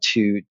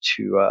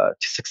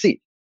succeed.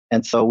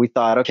 And so we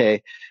thought,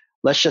 okay,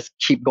 let's just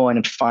keep going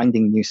and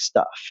finding new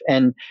stuff.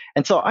 And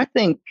so I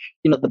think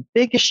the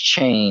biggest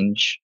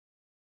change.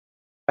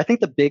 I think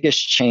the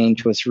biggest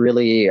change was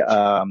really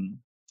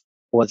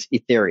was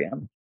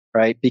Ethereum,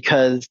 right?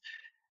 Because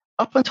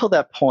up until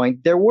that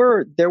point, there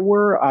were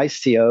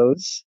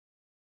ICOs,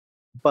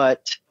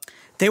 but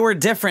They were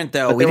different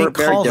though. We they were didn't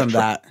very call them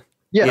different. that.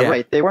 Yeah, Yeah.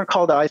 right. They weren't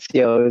called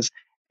ICOs,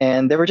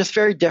 and they were just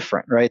very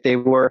different, right? They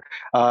were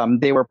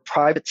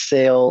private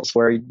sales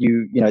where I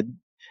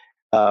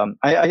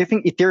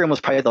think Ethereum was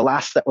probably the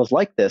last that was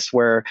like this,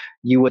 where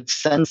you would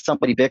send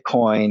somebody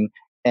Bitcoin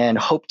and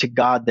hope to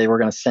God they were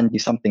going to send you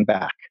something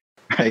back,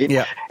 right?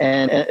 Yeah.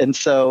 And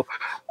so,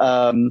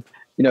 um,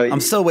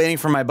 I'm still waiting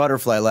for my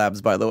butterfly labs,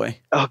 by the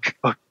way. oh,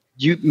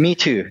 me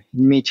too,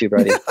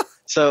 buddy.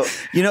 So,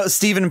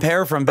 Stephen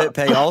Pear from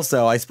BitPay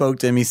also, I spoke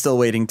to him. He's still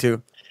waiting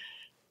too.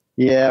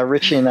 yeah,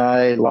 Richie and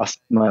I lost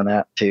money on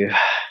that too.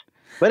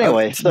 But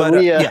anyway, so but,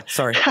 we, yeah,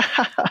 sorry.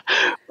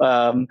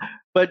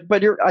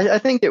 I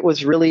think it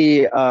was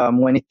really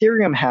when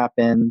Ethereum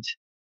happened.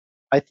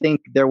 I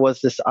think there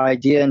was this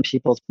idea in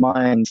people's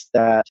minds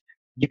that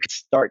you could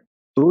start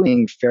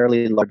doing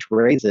fairly large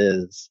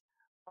raises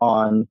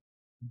on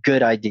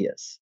good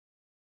ideas,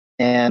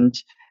 and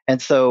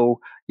and so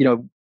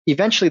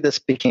eventually this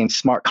became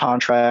smart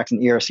contracts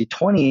and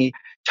ERC20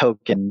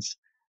 tokens.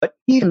 But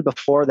even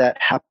before that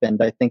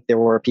happened, I think there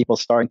were people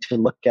starting to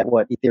look at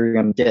what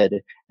Ethereum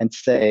did and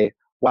say,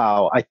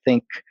 "Wow, I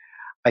think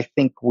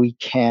we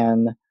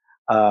can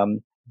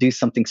do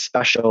something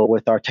special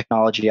with our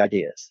technology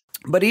ideas."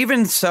 But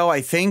even so,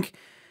 I think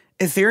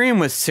Ethereum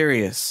was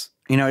serious.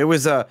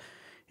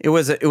 it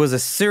was a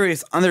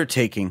serious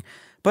undertaking.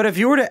 But if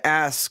you were to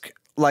ask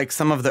like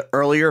some of the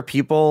earlier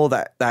people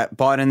that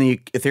bought in the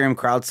Ethereum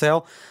crowd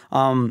sale,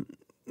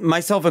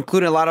 myself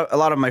included, a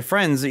lot of my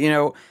friends,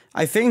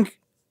 I think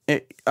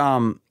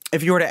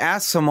if you were to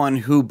ask someone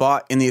who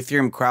bought in the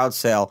Ethereum crowd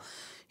sale,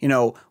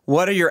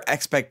 what are your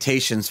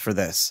expectations for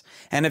this?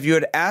 And if you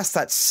had asked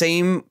that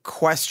same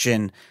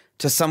question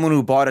to someone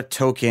who bought a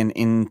token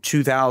in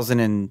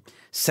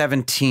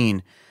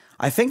 2017,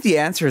 I think the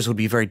answers would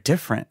be very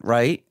different,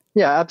 right?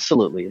 Yeah,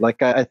 absolutely.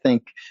 Like I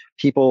think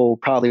people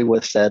probably would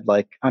have said,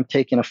 like, I'm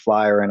taking a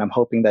flyer and I'm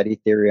hoping that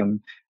Ethereum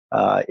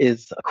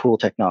is a cool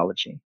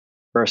technology.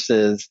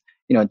 Versus,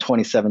 in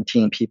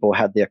 2017, people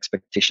had the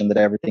expectation that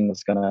everything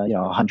was going to,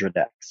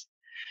 100x.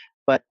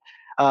 But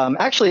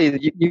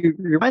actually, you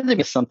reminded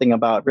me of something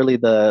about really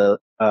the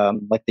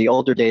like the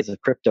older days of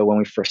crypto when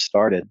we first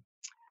started.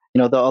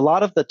 A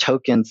lot of the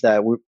tokens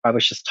that I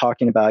was just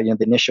talking about, the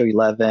initial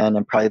 11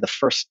 and probably the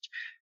first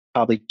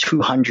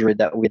 200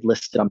 that we had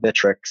listed on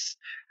Bittrex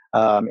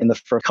in the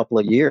first couple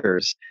of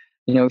years.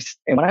 And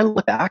when I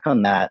look back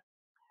on that,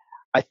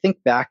 I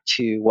think back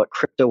to what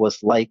crypto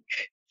was like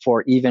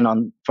for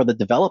the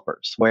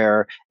developers,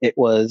 where it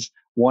was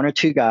one or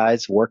two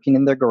guys working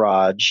in their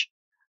garage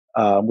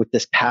with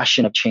this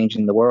passion of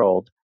changing the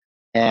world.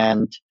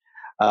 And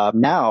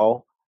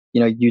now,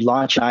 you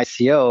launch an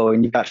ICO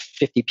and you've got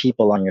 50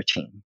 people on your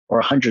team or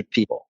 100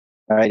 people.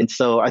 All right. And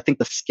so I think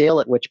the scale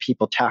at which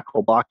people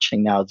tackle blockchain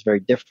now is very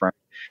different.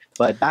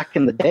 But back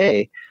in the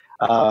day,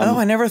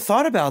 I never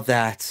thought about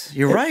that.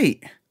 You're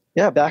right.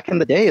 Yeah, back in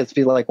the day, it'd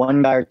be like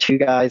one guy or two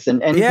guys,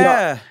 and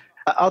yeah.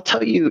 I'll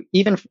tell you,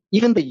 even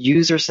the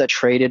users that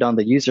traded on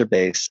the user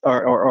base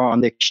or on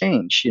the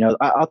exchange,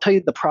 I'll tell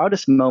you the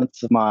proudest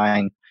moments of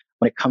mine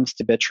when it comes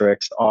to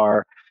Bittrex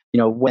are,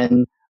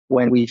 when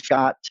we've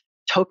got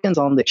tokens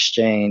on the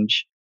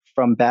exchange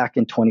from back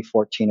in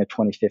 2014 or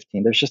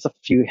 2015. There's just a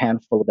few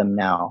handful of them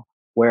now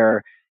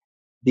where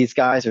these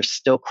guys are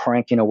still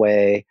cranking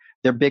away.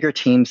 They're bigger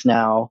teams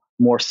now,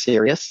 more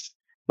serious.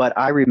 But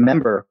I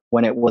remember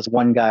when it was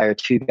one guy or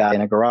two guy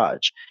in a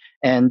garage.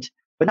 But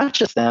not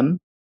just them,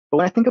 but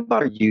when I think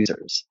about our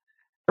users,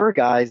 there are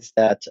guys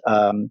that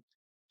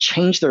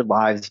changed their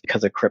lives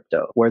because of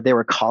crypto, where they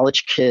were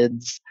college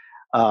kids,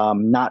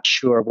 not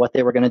sure what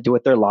they were going to do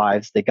with their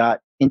lives. They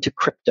got into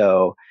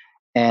crypto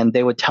and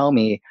they would tell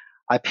me,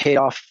 I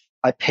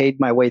paid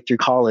my way through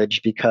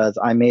college because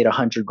I made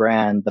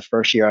 $100,000 the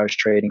first year I was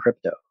trading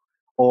crypto.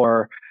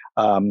 Or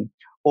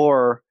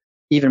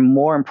even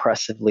more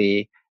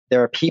impressively,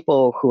 there are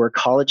people who are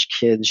college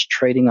kids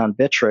trading on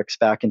Bittrex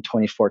back in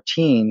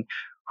 2014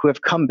 who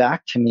have come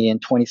back to me in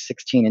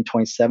 2016 and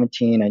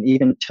 2017 and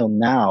even till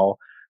now,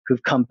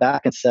 who've come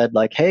back and said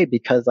like, hey,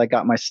 because I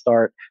got my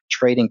start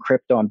trading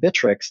crypto on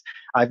Bittrex,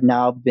 I've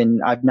now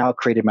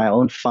created my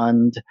own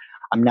fund.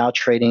 I'm now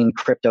trading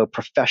crypto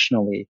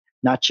professionally,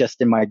 not just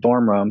in my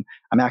dorm room.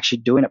 I'm actually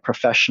doing it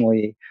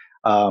professionally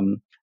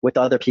with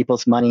other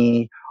people's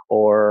money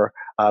or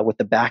with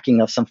the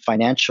backing of some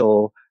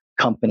financial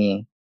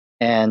company.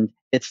 And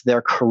it's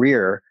their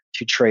career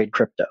to trade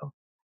crypto.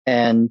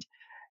 And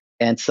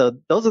so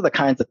those are the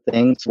kinds of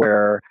things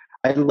where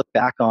I look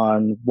back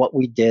on what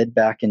we did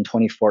back in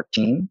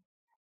 2014.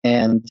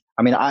 And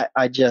I mean,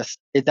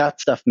 that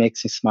stuff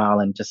makes me smile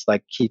and just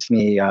like keeps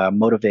me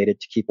motivated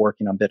to keep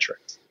working on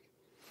Bittrex.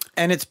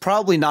 And it's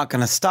probably not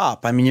going to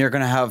stop. I mean, you're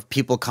going to have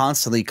people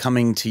constantly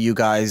coming to you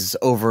guys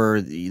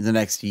over the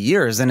next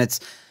years. And it's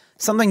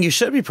something you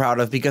should be proud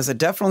of because it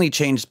definitely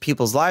changed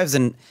people's lives.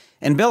 And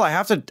Bill, I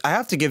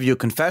have to give you a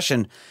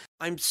confession.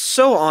 I'm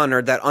so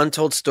honored that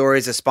Untold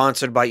Stories is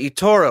sponsored by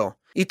eToro.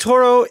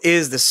 eToro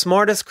is the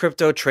smartest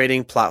crypto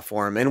trading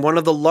platform and one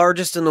of the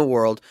largest in the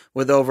world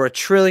with over $1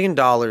 trillion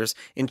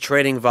in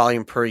trading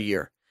volume per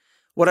year.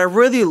 What I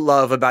really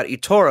love about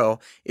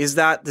eToro is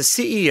that the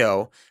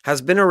CEO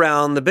has been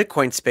around the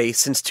Bitcoin space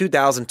since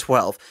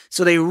 2012,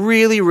 so they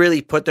really,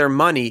 really put their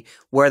money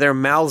where their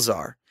mouths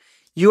are.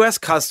 US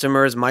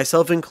customers,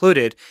 myself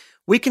included,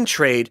 we can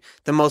trade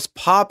the most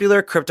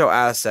popular crypto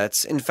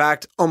assets, in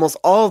fact, almost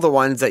all of the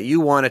ones that you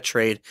want to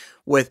trade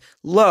with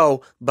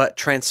low but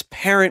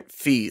transparent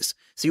fees.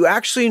 So you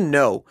actually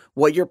know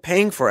what you're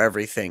paying for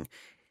everything.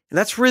 And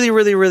that's really,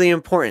 really, really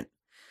important.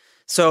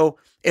 So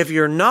if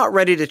you're not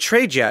ready to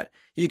trade yet,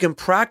 you can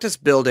practice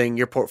building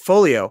your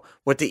portfolio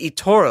with the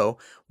eToro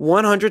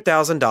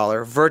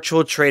 $100,000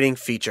 virtual trading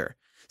feature.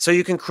 So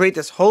you can create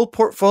this whole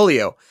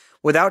portfolio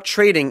without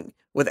trading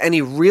with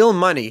any real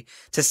money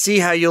to see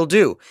how you'll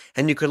do.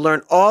 And you could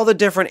learn all the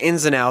different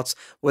ins and outs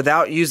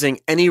without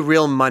using any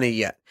real money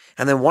yet.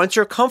 And then once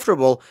you're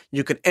comfortable,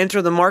 you can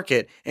enter the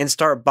market and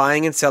start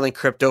buying and selling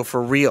crypto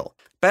for real.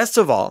 Best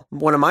of all,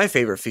 one of my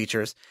favorite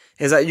features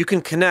is that you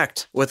can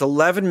connect with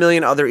 11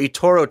 million other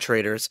eToro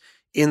traders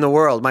in the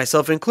world,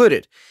 myself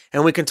included,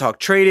 and we can talk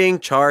trading,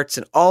 charts,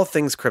 and all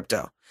things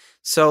crypto.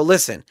 So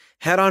listen,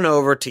 head on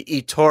over to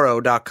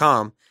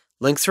eToro.com,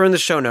 links are in the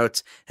show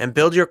notes, and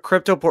build your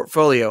crypto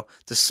portfolio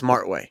the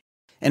smart way.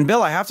 And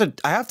Bill, I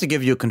have to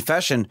give you a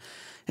confession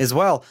as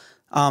well.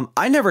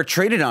 I never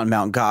traded on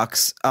Mt.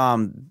 Gox.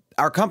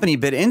 our company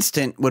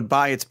BitInstant would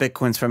buy its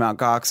Bitcoins from Mt.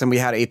 Gox, and we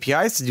had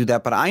APIs to do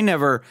that. But I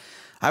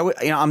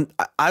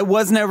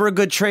was never a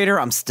good trader.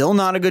 I'm still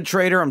not a good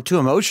trader. I'm too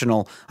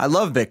emotional. I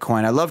love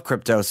Bitcoin. I love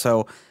crypto.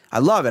 So I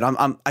love it.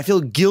 I feel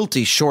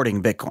guilty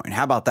shorting Bitcoin.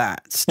 How about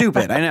that?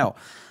 Stupid. I know.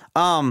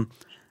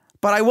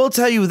 But I will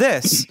tell you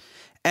this,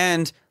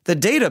 and the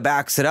data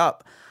backs it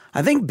up.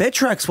 I think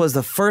Bittrex was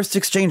the first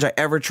exchange I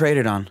ever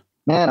traded on.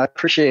 Man, I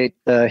appreciate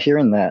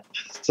hearing that.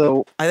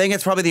 So I think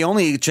it's probably the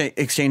only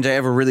exchange I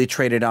ever really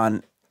traded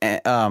on.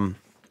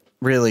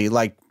 Really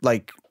like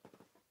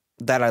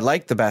that I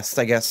like the best,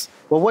 I guess.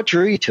 Well, what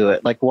drew you to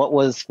it? Like, what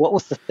was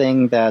the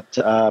thing that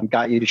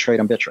got you to trade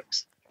on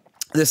Bittrex?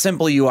 The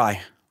simple UI.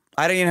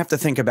 I didn't even have to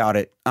think about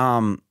it.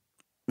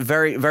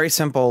 Very, very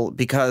simple,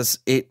 because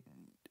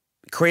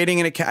creating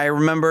an account. I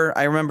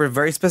remember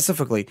very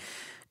specifically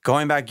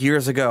going back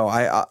years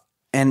ago.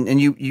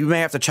 And you may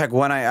have to check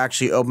when I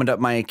actually opened up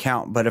my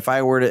account, but if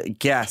I were to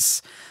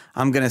guess,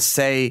 I'm going to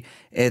say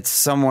it's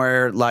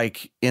somewhere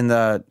like in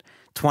the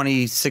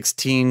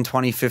 2016,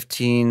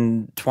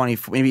 2015,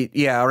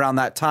 around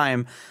that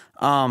time.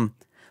 But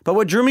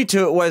what drew me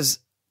to it was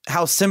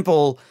how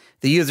simple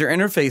the user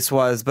interface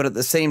was, but at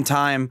the same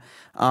time,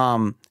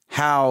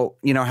 how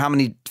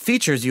many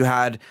features you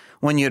had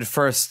when you had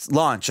first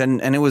launched.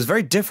 And it was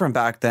very different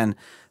back then.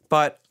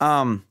 But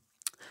I'm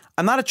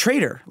not a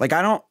trader. Like,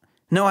 I don't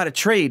know how to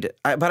trade,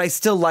 but I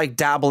still like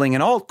dabbling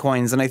in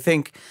altcoins, and I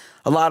think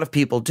a lot of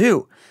people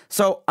do.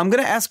 So I'm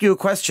going to ask you a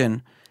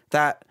question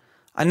that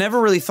I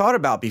never really thought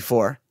about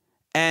before,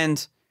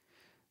 and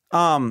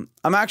I'm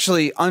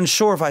actually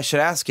unsure if I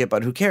should ask it,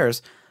 but who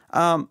cares?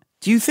 Do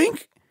you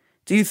think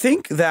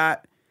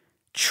that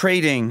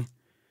trading?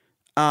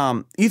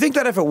 You think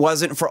that if it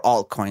wasn't for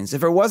altcoins,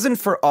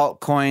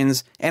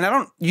 and I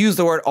don't use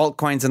the word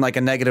altcoins in like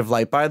a negative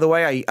light, by the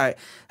way,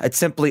 it's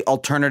simply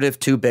alternative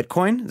to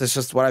Bitcoin. That's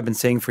just what I've been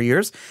saying for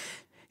years.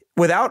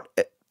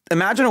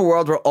 Imagine a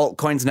world where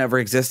altcoins never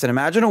existed.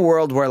 Imagine a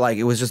world where like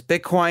it was just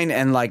Bitcoin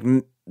and like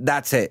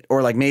that's it,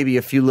 or like maybe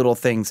a few little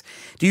things.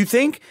 Do you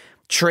think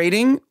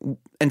trading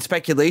and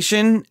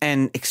speculation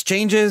and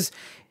exchanges,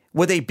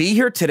 would they be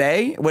here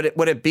today? Would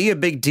it be a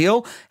big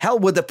deal? Hell,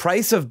 would the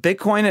price of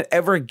Bitcoin have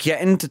ever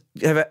gone to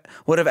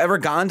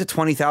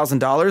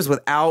 $20,000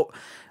 without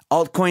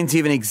altcoins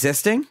even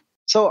existing?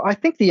 So I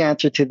think the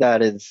answer to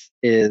that is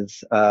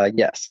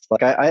yes.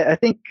 Like I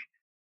think,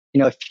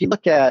 if you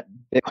look at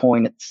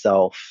Bitcoin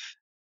itself,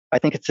 I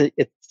think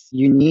it's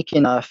unique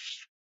enough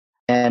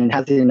and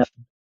has enough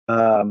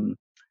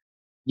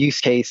use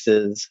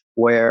cases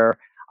where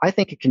I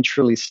think it can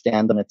truly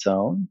stand on its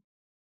own.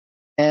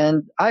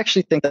 And I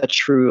actually think that's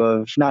true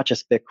of not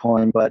just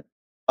Bitcoin, but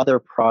other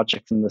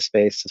projects in the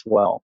space as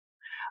well.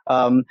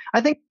 I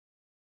think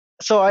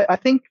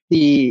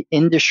the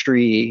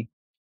industry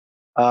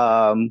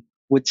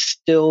would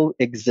still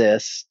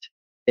exist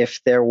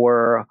if there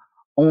were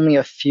only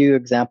a few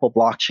example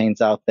blockchains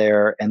out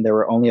there and there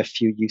were only a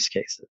few use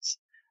cases.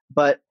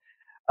 But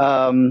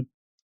I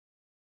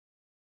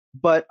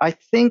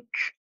think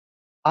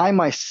I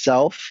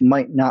myself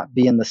might not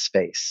be in the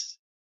space.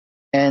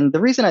 And the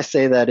reason I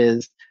say that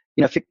is,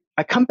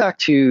 I come back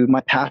to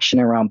my passion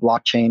around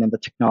blockchain and the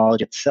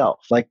technology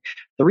itself. Like,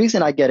 the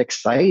reason I get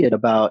excited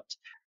about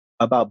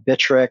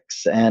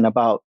Bittrex and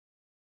about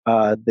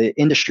the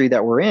industry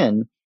that we're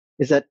in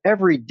is that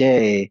every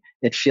day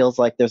it feels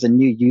like there's a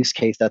new use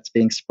case that's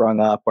being sprung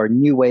up, or a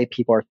new way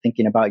people are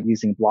thinking about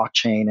using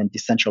blockchain and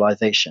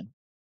decentralization.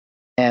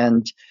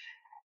 And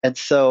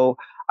so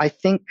I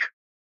think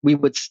we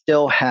would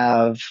still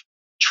have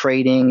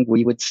trading,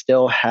 we would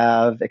still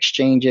have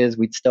exchanges,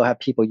 we'd still have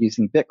people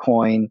using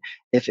Bitcoin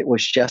if it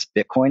was just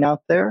Bitcoin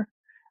out there.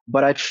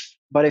 But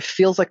it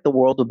feels like the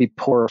world would be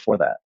poorer for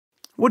that.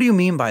 What do you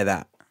mean by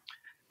that?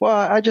 Well,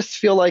 I just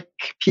feel like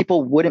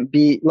people wouldn't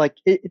be like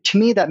it. To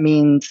me, that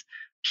means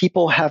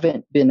people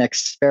haven't been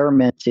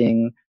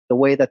experimenting the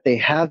way that they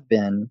have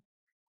been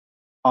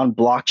on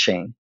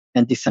blockchain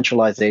and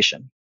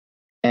decentralization,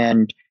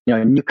 and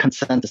new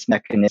consensus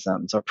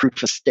mechanisms, or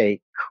proof of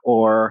stake,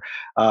 or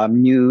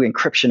new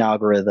encryption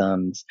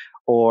algorithms,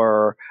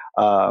 or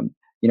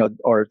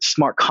or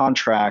smart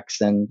contracts,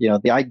 and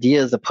the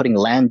ideas of putting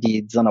land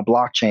deeds on a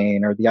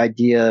blockchain, or the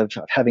idea of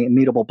having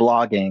immutable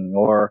blogging,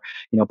 or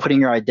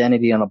putting your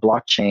identity on a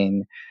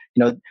blockchain.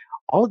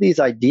 All of these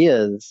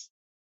ideas.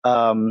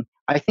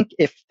 I think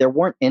if there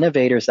weren't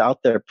innovators out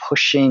there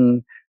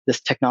pushing this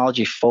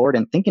technology forward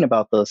and thinking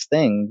about those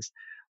things,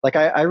 like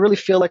I really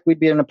feel like we'd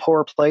be in a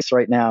poorer place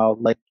right now,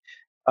 like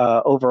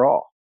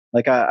overall.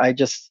 Like I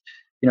just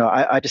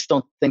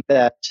don't think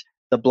that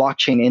the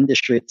blockchain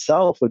industry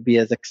itself would be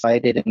as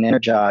excited and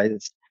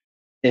energized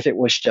if it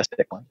was just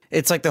Bitcoin.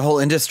 It's like the whole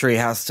industry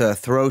has to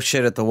throw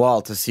shit at the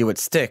wall to see what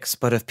sticks.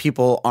 But if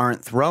people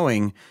aren't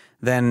throwing,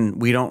 then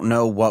we don't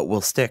know what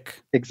will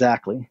stick.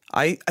 Exactly.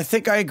 I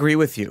think I agree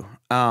with you.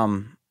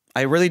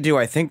 I really do.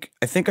 I think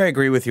I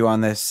agree with you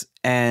on this.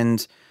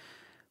 And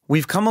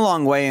we've come a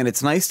long way, and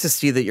it's nice to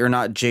see that you're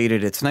not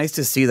jaded. It's nice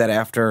to see that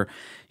after,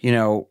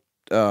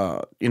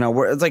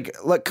 where it's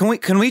like,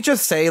 can we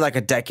just say like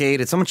a decade?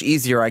 It's so much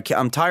easier.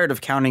 I'm tired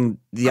of counting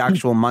the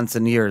actual months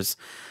and years.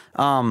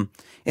 In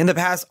the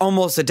past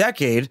almost a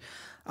decade,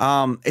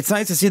 it's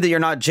nice to see that you're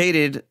not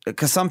jaded,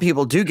 because some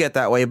people do get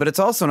that way, but it's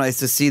also nice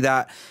to see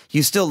that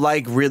you still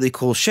like really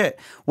cool shit.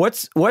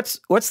 What's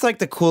like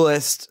the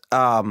coolest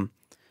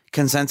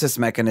consensus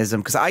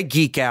mechanism? Because I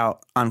geek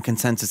out on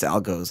consensus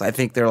algos. I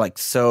think they're like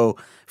so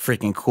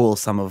freaking cool,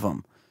 some of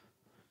them.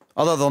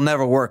 Although they'll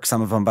never work,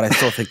 some of them, but I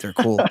still think they're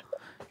cool.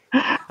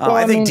 Well,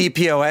 I think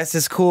DPoS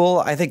is cool.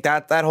 I think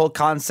that whole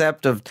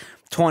concept of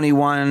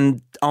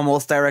 21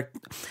 almost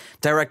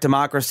direct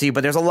democracy,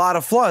 but there's a lot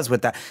of flaws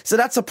with that. So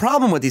that's a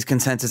problem with these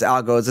consensus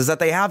algos, is that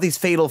they have these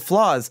fatal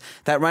flaws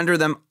that render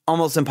them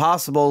almost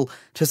impossible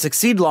to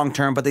succeed long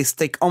term, but they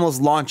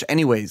almost launch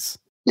anyways.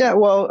 Yeah,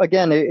 well,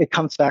 again, it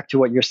comes back to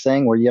what you're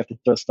saying, where you have to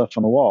throw stuff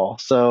on the wall.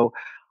 So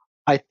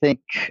I think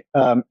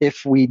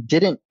if we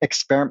didn't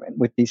experiment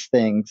with these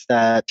things,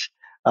 that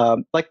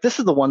like, this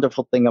is the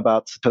wonderful thing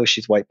about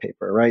Satoshi's white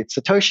paper, right?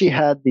 Satoshi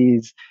had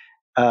these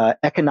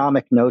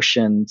economic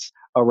notions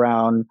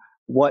around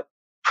what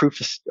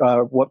proof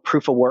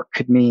of work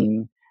could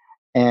mean,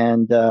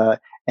 and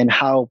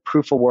how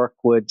proof of work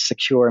would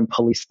secure and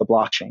police the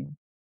blockchain.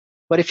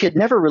 But if he had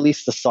never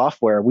released the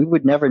software, we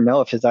would never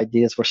know if his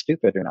ideas were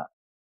stupid or not,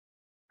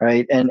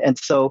 right? And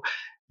so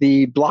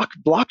the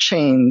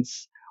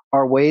blockchains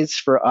are ways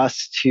for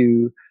us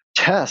to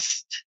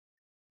test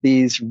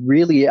these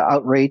really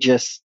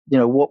outrageous,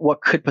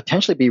 what could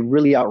potentially be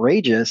really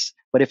outrageous,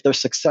 but if they're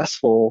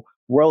successful,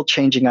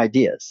 world-changing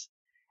ideas.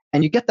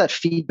 And you get that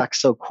feedback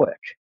so quick.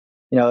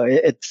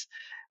 It's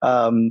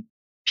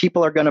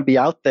people are going to be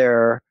out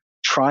there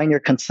trying your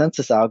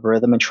consensus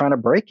algorithm and trying to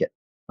break it.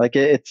 Like,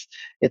 it's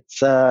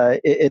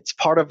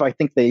part of, I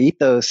think, the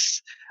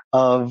ethos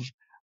of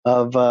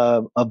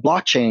a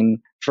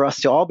blockchain, for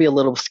us to all be a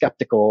little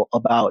skeptical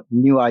about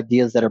new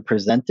ideas that are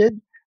presented,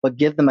 but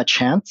give them a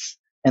chance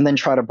and then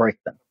try to break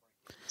them.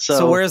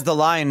 So where's the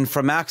line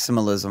from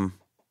maximalism?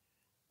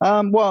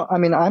 Well, I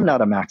mean, I'm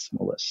not a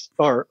maximalist,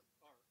 or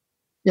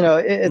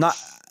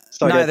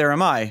neither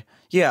am I.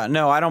 Yeah,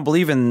 no, I don't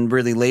believe in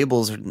really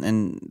labels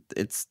and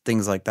it's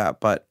things like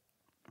that, but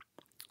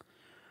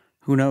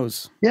who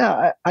knows?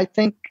 Yeah, I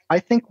think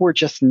we're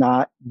just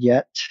not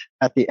yet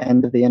at the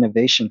end of the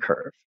innovation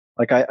curve.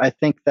 Like, I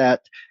think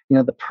that,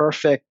 the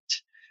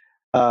perfect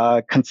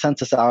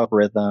consensus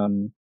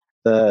algorithm,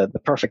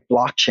 the perfect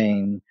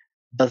blockchain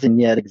doesn't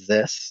yet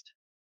exist,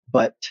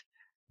 but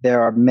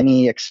there are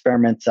many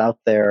experiments out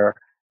there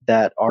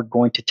that are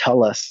going to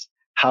tell us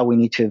how we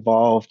need to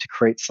evolve to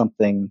create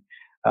something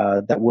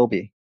that will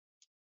be.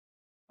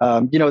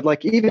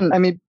 Like, even, I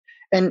mean,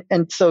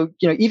 and so,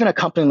 even a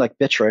company like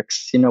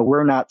Bittrex,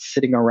 we're not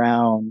sitting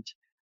around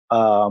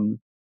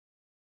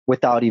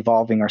without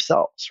evolving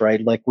ourselves,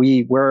 right? Like,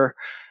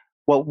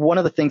 one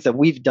of the things that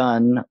we've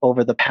done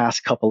over the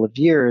past couple of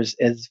years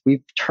is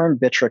we've turned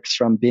Bittrex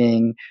from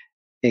being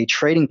a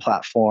trading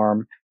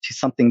platform to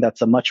something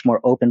that's a much more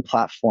open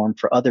platform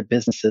for other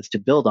businesses to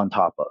build on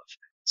top of.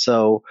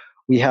 So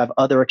we have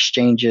other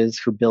exchanges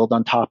who build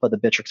on top of the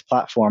Bittrex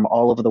platform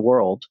all over the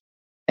world.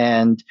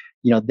 And,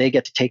 they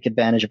get to take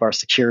advantage of our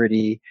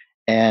security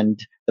and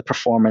the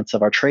performance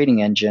of our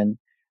trading engine,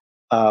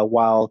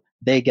 while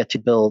they get to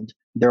build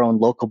their own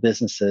local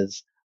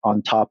businesses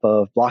on top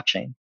of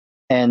blockchain.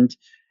 And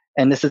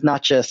this is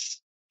not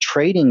just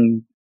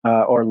trading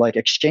or like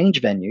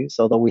exchange venues,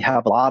 although we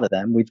have a lot of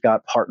them. We've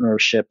got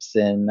partnerships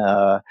in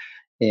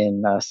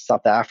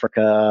South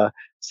Africa,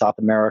 South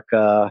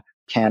America,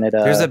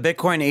 Canada. There's a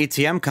Bitcoin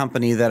ATM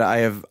company that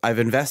I've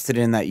invested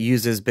in that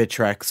uses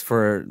Bittrex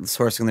for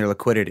sourcing their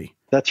liquidity.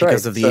 That's right.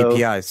 Because of the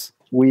APIs.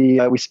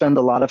 We spend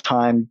a lot of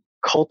time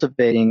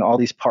cultivating all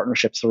these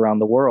partnerships around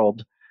the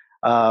world.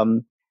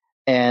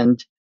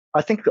 And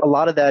I think a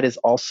lot of that is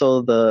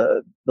also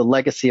the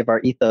legacy of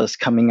our ethos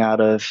coming out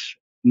of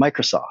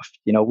Microsoft.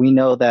 We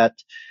know that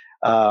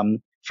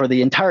for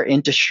the entire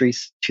industry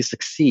to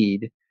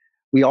succeed,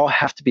 we all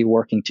have to be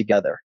working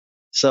together.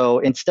 So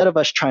instead of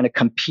us trying to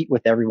compete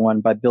with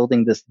everyone by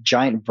building this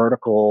giant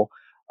vertical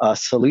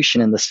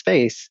solution in the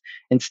space,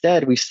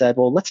 instead we've said,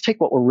 well, let's take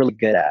what we're really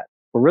good at.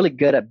 We're really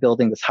good at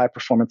building this high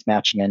performance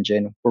matching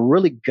engine. We're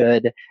really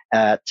good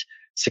at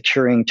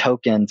securing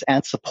tokens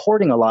and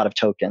supporting a lot of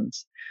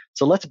tokens.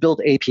 So let's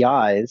build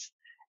APIs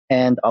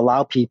and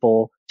allow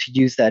people to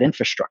use that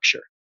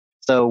infrastructure.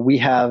 So we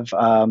have,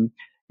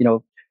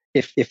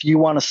 if you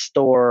want to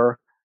store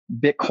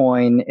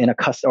Bitcoin in a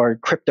or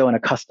crypto in a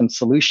custom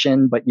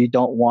solution, but you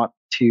don't want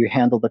to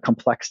handle the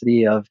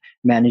complexity of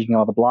managing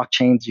all the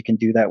blockchains, you can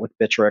do that with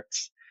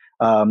Bittrex.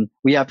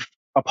 We have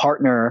a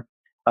partner,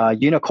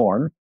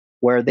 Unicorn,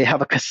 where they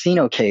have a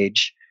casino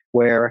cage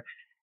where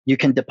you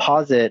can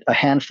deposit a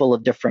handful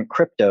of different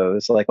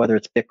cryptos, like whether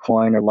it's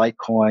Bitcoin or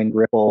Litecoin,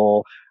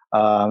 Ripple,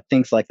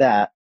 things like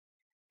that,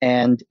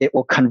 and it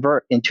will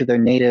convert into their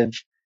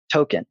native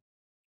token.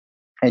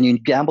 And you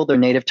gamble their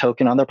native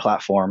token on their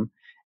platform,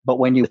 but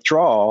when you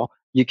withdraw,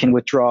 you can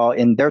withdraw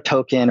in their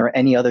token or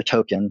any other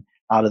token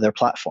out of their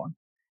platform.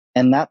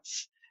 And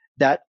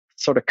that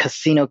sort of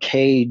casino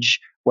cage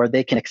where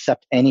they can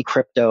accept any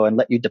crypto and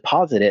let you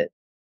deposit it,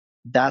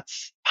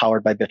 that's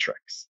powered by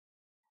Bittrex.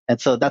 And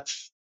so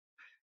that's,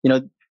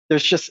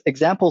 there's just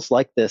examples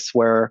like this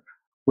where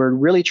we're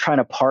really trying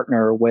to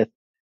partner with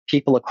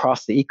people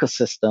across the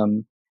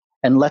ecosystem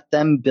and let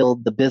them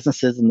build the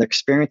businesses and the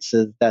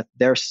experiences that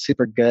they're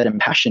super good and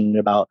passionate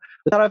about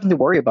without having to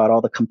worry about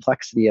all the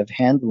complexity of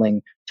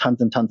handling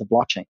tons and tons of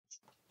blockchains.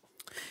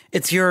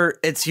 It's your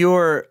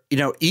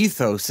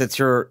ethos.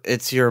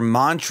 It's your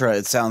mantra.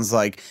 It sounds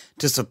like,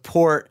 to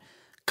support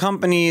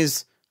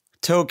companies,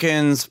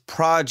 tokens,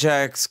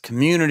 projects,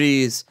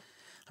 communities.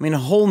 I mean,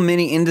 whole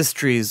mini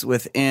industries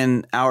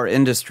within our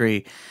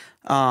industry.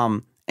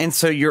 And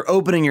so you're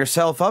opening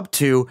yourself up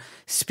to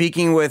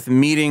speaking with,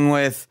 meeting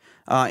with,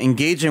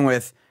 engaging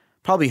with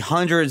probably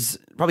hundreds,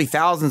 probably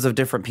thousands of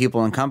different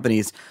people and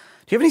companies. Do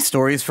you have any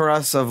stories for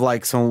us of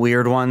like some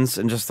weird ones,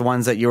 and just the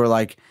ones that you were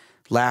like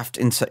laughed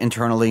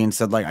internally and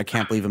said like, I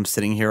can't believe I'm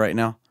sitting here right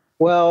now?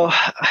 Well,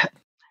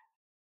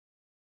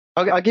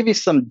 I'll give you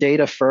some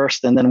data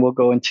first, and then we'll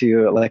go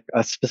into like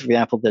a specific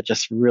example that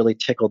just really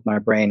tickled my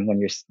brain when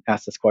you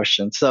asked this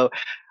question. So,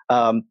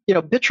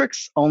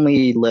 Bittrex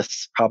only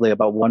lists probably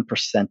about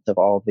 1% of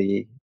all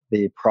the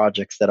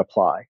projects that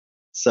apply.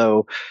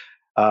 So,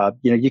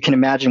 you can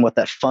imagine what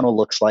that funnel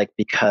looks like,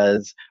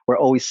 because we're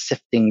always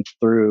sifting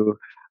through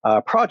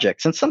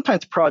projects, and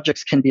sometimes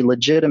projects can be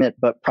legitimate,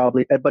 but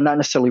not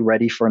necessarily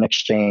ready for an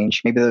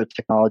exchange. Maybe their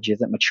technology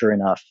isn't mature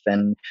enough,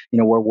 and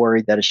we're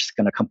worried that it's just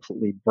going to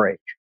completely break.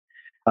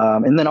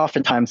 And then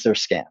oftentimes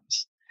there's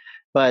scams.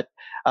 But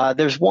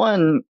there's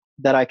one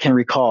that I can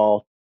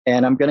recall,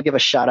 and I'm going to give a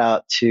shout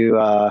out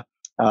to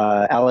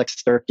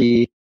Alex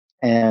Sturkey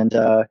and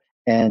to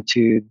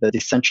the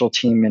Decentral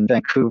team in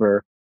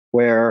Vancouver,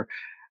 where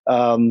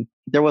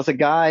there was a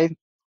guy.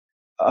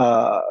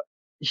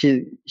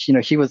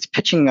 He was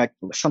pitching like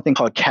something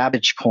called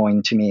Cabbage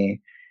Coin to me,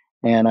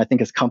 and I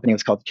think his company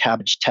was called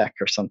Cabbage Tech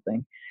or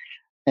something.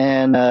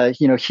 And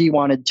he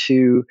wanted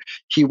to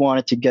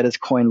get his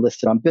coin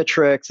listed on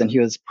Bittrex, and he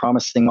was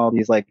promising all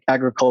these like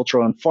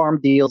agricultural and farm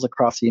deals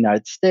across the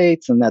United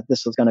States, and that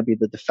this was going to be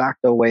the de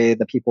facto way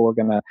that people were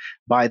going to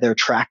buy their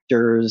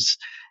tractors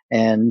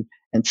and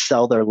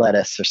sell their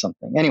lettuce or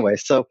something. Anyway,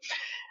 so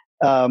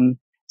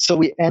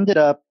we ended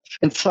up,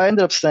 and so I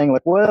ended up saying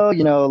like,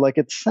 well, like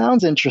it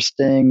sounds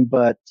interesting,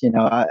 but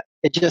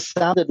it just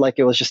sounded like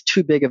it was just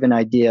too big of an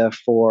idea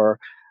for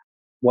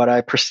what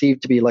I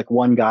perceived to be like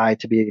one guy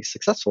to be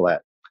successful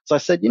at. So I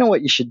said,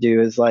 what you should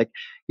do is like,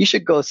 you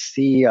should go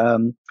see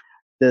the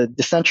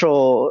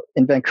Decentral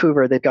in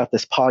Vancouver. They've got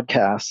this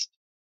podcast,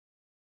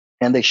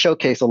 and they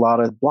showcase a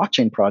lot of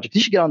blockchain projects.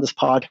 You should get on this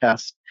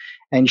podcast,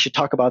 and you should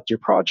talk about your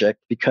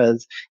project,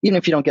 because even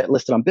if you don't get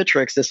listed on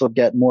Bittrex, this will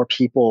get more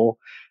people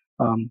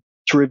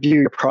to review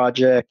your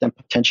project and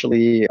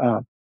potentially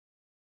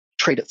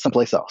trade it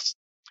someplace else.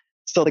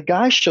 So the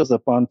guy shows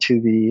up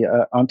onto the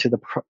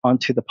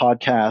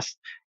podcast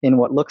in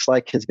what looks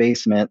like his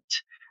basement,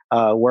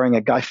 wearing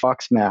a Guy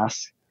Fawkes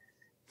mask,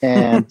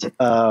 and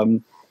as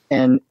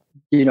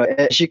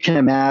you can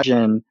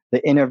imagine,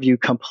 the interview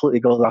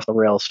completely goes off the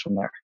rails from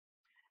there.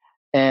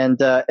 And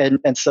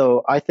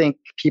so I think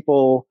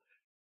people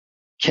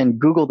can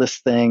Google this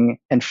thing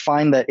and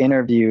find that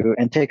interview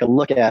and take a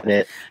look at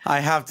it.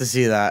 I have to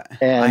see that.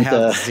 And, I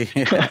have to see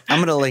it. I'm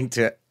going to link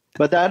to it.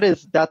 But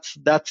that's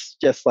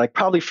just like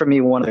probably for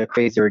me one of the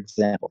crazier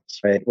examples,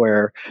 right?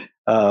 Where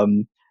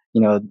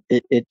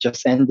it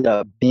just ended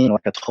up being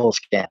like a total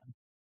scam.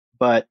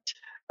 But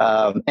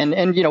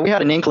and we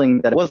had an inkling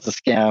that it was a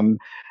scam,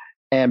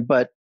 and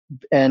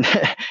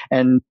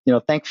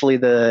thankfully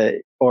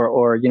in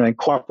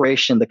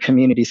cooperation the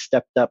community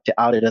stepped up to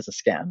out it as a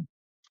scam.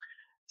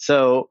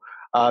 So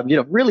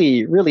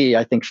really, really,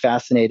 I think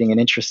fascinating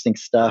and interesting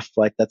stuff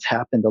like that's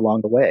happened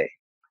along the way.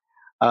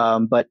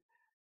 But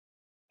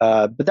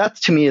that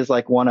to me is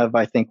like one of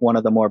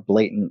the more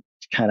blatant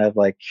kind of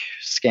like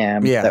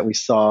scams that we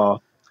saw.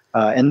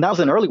 And that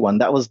was an early one.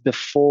 That was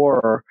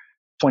before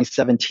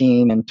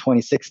 2017 and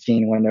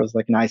 2016 when there was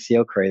like an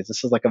ICO craze.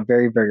 This was like a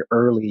very, very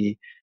early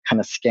kind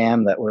of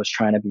scam that was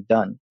trying to be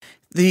done.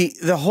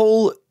 The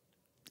whole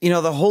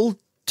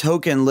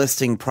token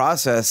listing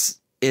process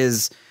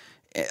is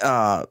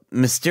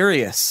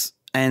mysterious.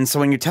 And so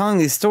when you're telling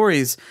these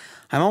stories,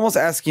 I'm almost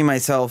asking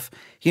myself,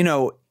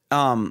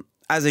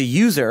 as a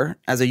user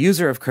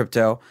of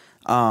crypto,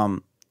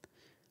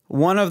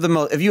 one of the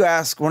most, if you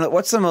ask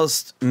what's the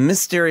most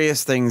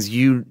mysterious things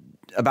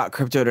about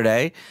crypto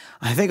today,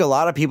 I think a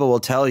lot of people will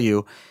tell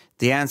you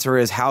the answer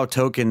is how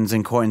tokens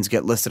and coins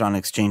get listed on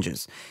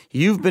exchanges.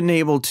 You've been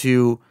able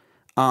to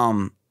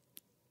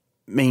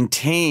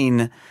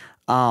maintain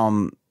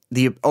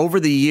over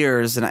the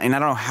years, and I don't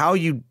know how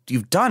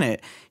you've done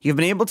it. You've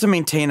been able to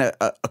maintain a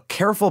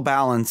careful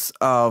balance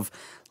of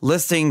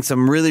listing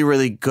some really,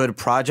 really good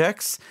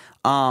projects,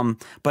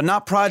 but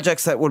not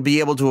projects that would be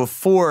able to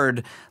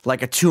afford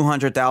like a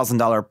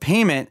 $200,000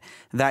 payment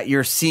that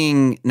you're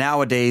seeing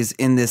nowadays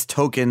in this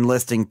token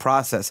listing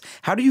process.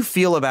 How do you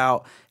feel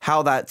about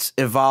how that's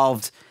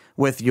evolved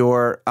with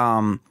your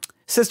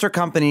sister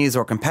companies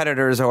or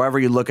competitors, however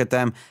you look at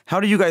them. How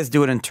do you guys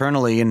do it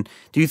internally? And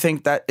do you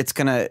think that it's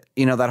going to,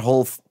 that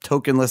whole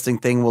token listing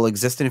thing will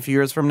exist in a few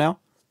years from now?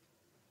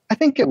 I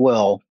think it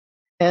will.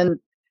 And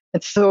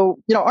so,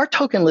 our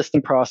token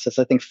listing process,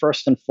 I think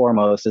first and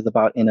foremost is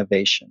about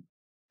innovation.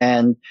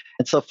 And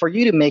so for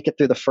you to make it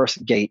through the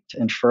first gate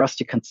and for us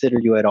to consider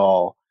you at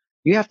all,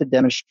 you have to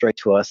demonstrate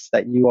to us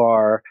that you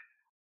are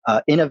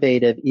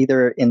innovative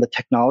either in the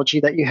technology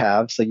that you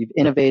have, so you've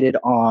innovated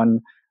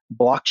on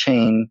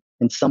blockchain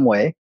in some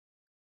way,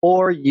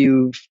 or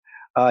you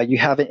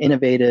have an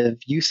innovative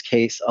use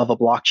case of a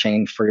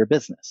blockchain for your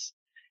business.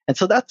 And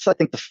so that's, I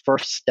think, the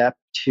first step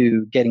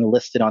to getting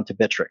listed onto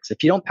Bittrex.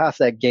 If you don't pass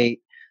that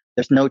gate,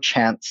 there's no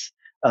chance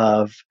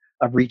of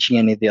reaching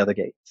any of the other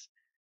gates.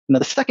 Now,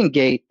 the second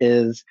gate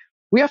is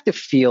we have to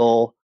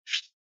feel,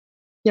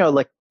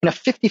 like in a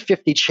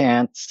 50-50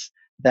 chance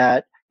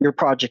that your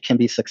project can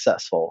be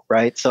successful,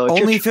 right? So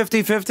only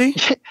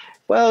 50-50?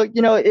 Well,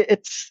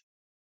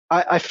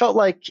 I felt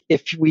like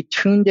if we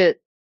tuned it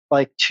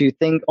like to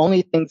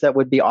only things that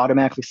would be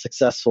automatically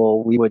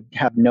successful, we would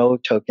have no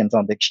tokens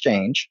on the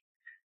exchange.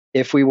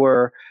 If we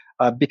were,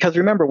 because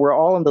remember, we're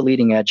all on the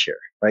leading edge here,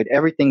 right?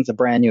 Everything's a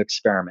brand new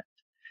experiment.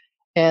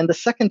 And the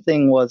second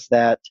thing was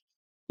that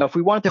if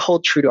we wanted to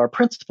hold true to our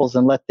principles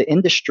and let the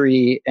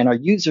industry and our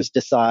users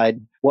decide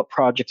what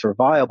projects are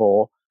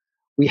viable,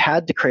 we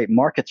had to create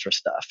markets for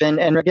stuff. And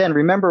again,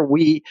 remember,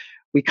 we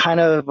kind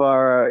of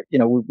are,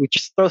 we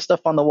just throw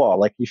stuff on the wall.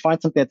 Like you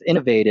find something that's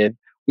innovative,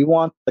 we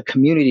want the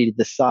community to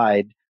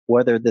decide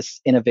whether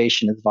this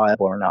innovation is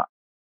viable or not.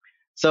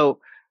 So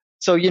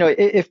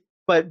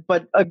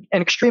but an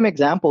extreme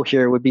example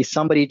here would be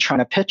somebody trying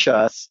to pitch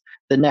us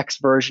the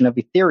next version of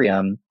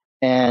Ethereum,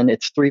 and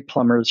it's three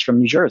plumbers from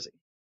New Jersey.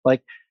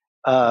 Like,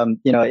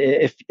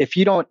 if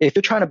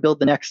you're trying to build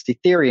the next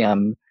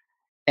Ethereum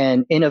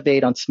and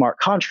innovate on smart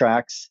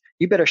contracts,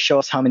 you better show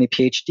us how many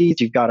PhDs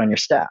you've got on your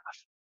staff.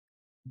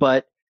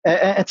 But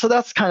and so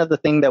that's kind of the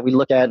thing that we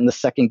look at in the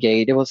second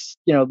gate. It was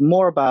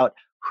more about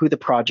who the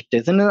project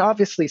is, and then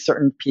obviously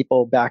certain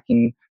people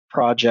backing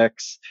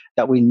projects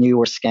that we knew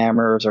were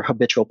scammers or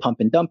habitual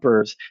pump and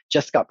dumpers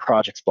just got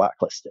projects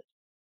blacklisted.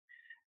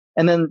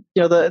 And then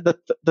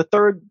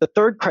the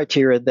third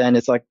criteria then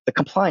is like the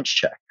compliance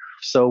check.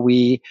 So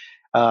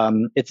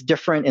it's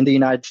different in the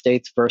United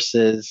States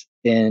versus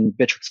in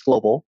Bittrex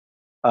Global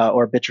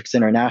or Bittrex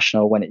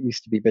International when it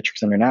used to be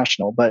Bittrex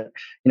International. But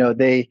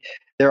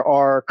there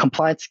are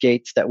compliance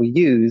gates that we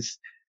use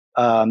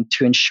to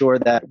ensure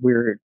that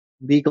we're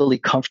legally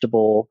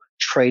comfortable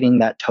trading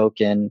that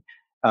token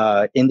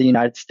in the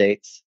United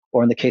States,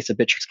 or in the case of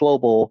Bittrex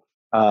Global,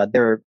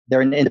 they're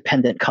an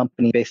independent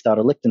company based out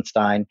of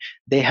Liechtenstein.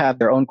 They have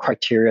their own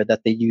criteria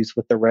that they use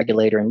with the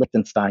regulator in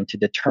Liechtenstein to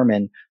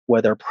determine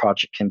whether a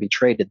project can be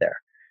traded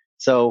there.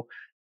 So,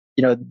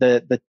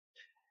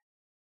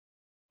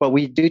 but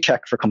we do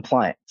check for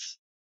compliance,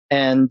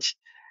 and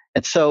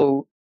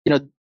so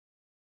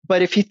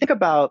but if you think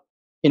about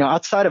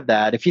outside of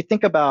that, if you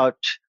think about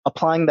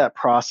applying that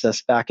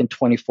process back in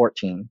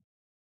 2014.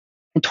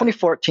 In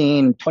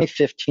 2014,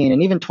 2015,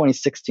 and even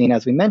 2016,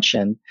 as we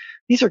mentioned,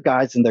 these are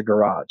guys in their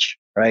garage,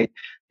 right?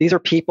 These are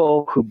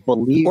people who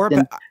believe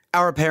in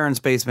our parents'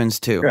 basements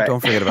too. Right.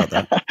 Don't forget about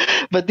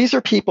that. But these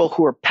are people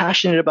who are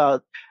passionate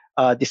about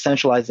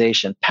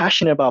decentralization,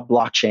 passionate about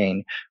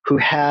blockchain, who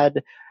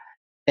had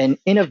an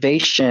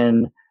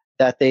innovation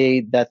that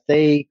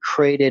they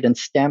created and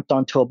stamped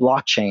onto a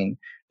blockchain.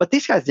 But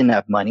these guys didn't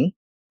have money.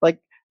 Like,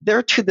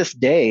 they're to this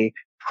day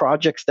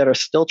projects that are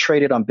still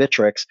traded on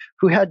Bittrex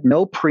who had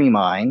no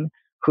pre-mine,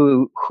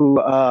 who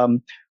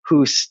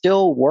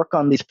still work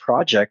on these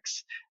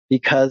projects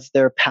because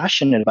they're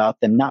passionate about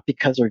them, not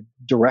because they're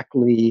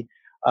directly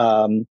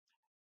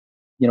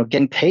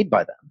getting paid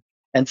by them.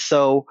 And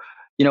so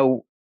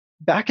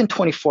back in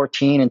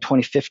 2014 and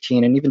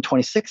 2015 and even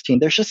 2016,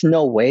 there's just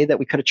no way that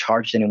we could have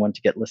charged anyone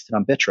to get listed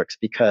on Bittrex,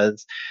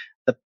 because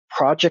the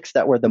projects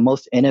that were the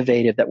most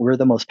innovative, that we're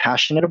the most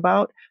passionate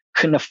about,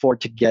 couldn't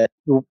afford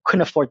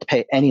to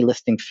pay any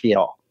listing fee at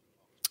all.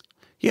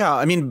 Yeah,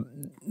 I mean,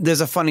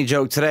 there's a funny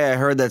joke today I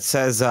heard that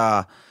says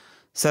that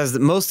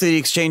most of the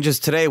exchanges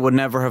today would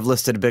never have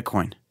listed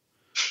Bitcoin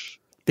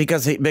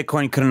because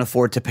Bitcoin couldn't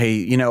afford to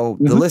pay, the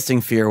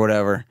listing fee or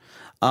whatever.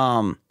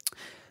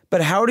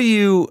 But how do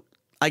you,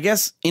 I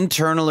guess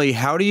internally,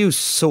 how do you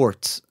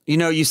sort?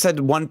 You said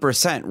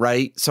 1%,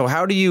 right? So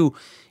how do you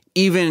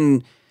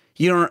you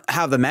don't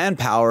have the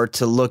manpower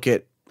to look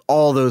at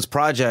all those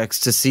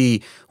projects to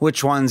see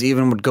which ones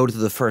even would go to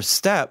the first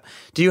step.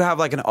 Do you have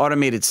like an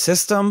automated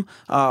system,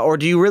 or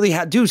do you really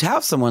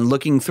have someone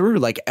looking through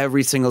like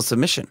every single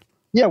submission?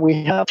 Yeah,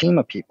 we have a team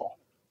of people.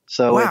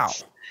 So wow.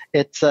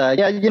 It's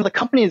the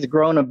company has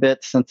grown a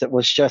bit since it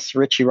was just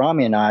Richie,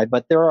 Rami, and I,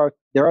 but there are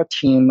a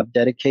team of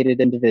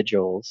dedicated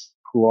individuals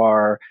who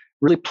are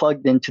really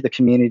plugged into the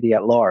community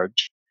at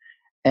large,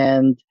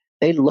 and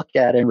they look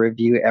at and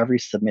review every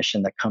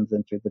submission that comes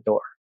in through the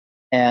door.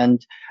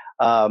 And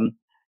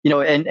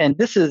and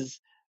this is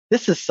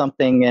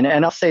something, and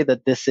I'll say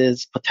that this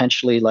is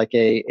potentially like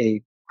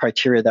a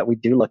criteria that we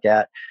do look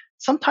at.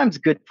 sometimes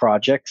good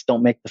projects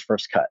don't make the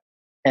first cut.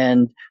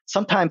 And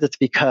sometimes it's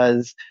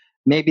because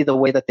maybe the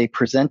way that they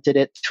presented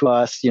it to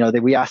us,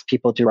 that we asked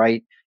people to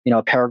write,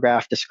 a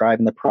paragraph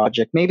describing the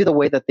project. Maybe the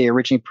way that they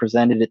originally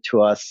presented it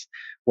to us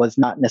was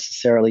not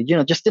necessarily,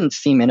 just didn't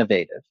seem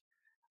innovative.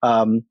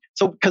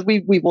 So because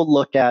we will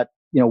look at,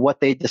 what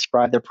they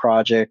describe their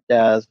project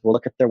as, we'll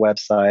look at their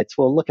websites,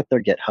 we'll look at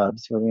their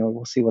GitHubs,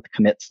 we'll see what the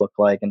commits look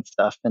like and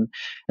stuff. And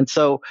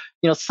so,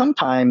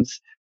 sometimes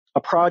a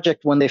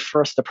project when they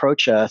first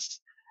approach us,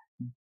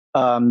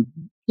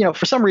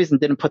 for some reason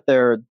didn't put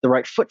the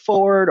right foot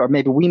forward, or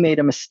maybe we made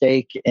a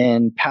mistake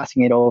in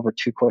passing it over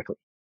too quickly.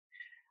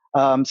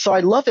 So I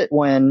love it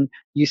when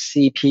you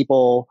see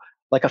people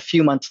like a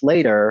few months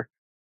later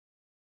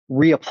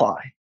reapply,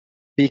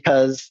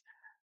 because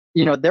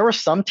there were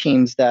some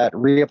teams that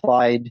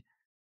reapplied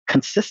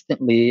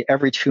consistently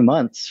every 2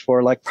 months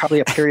for like probably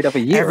a period of a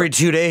year. Every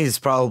 2 days,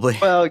 probably.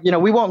 Well,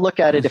 we won't look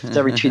at it if it's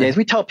every 2 days.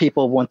 We tell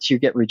people once you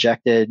get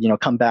rejected,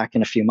 come back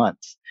in a few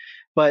months.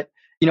 But,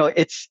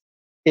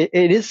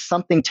 it is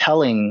something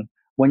telling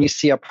when you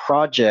see a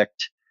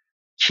project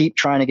keep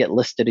trying to get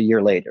listed a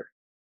year later,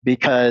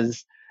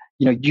 because,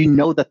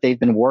 that they've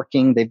been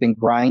working, they've been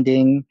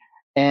grinding,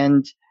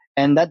 and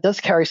that does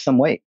carry some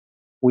weight.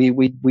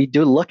 We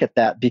do look at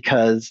that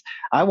because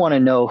I want to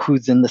know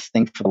who's in this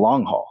thing for the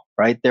long haul,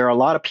 right? There are a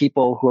lot of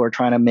people who are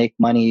trying to make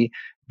money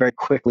very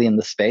quickly in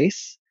the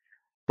space,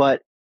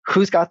 but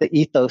who's got the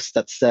ethos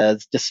that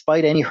says,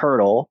 despite any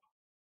hurdle,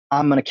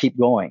 I'm going to keep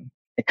going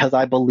because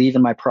I believe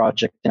in my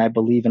project and I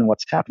believe in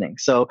what's happening.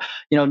 So,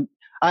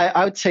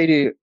 I would say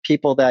to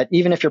people that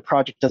even if your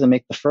project doesn't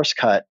make the first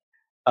cut,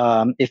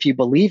 if you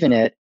believe in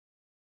it,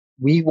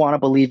 we want to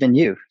believe in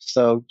you.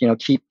 So,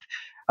 keep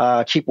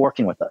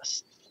working with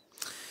us.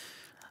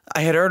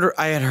 I had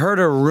heard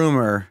a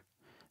rumor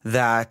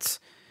that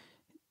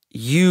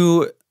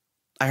you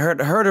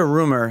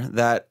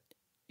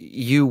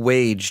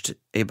waged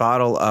a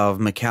bottle of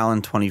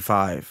Macallan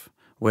 25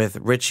 with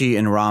Richie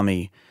and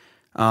Rami.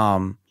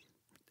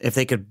 If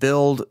they could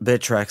build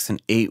Bittrex in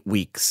 8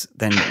 weeks,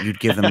 then you'd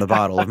give them the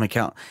bottle of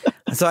Macallan.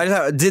 So I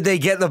thought, did they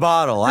get the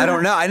bottle? I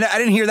don't know. I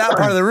didn't hear that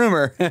part of the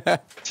rumor.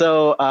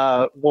 So,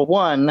 well,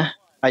 one,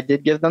 I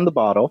did give them the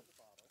bottle.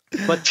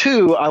 But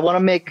two, I want to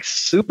make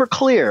super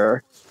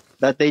clear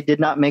that they did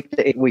not make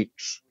the 8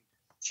 weeks.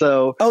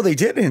 So, oh, they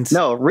didn't?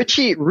 No,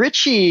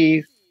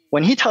 Richie,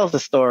 when he tells the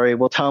story,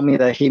 will tell me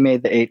that he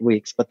made the 8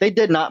 weeks, but they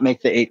did not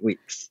make the 8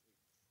 weeks.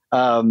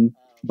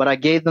 But I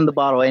gave them the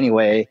bottle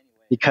anyway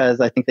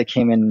because I think they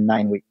came in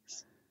 9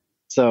 weeks.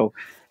 So,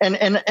 and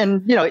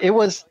it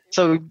was,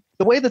 so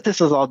the way that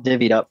this is all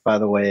divvied up, by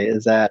the way,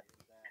 is that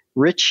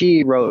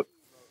Richie wrote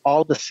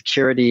all the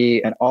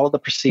security and all the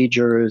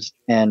procedures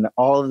and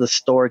all of the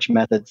storage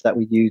methods that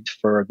we used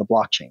for the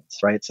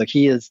blockchains, right? So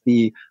he is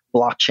the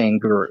blockchain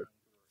guru.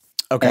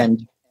 Okay.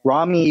 And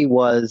Rami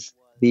was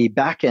the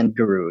backend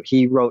guru.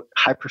 He wrote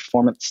high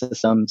performance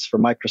systems for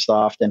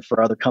Microsoft and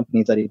for other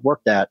companies that he'd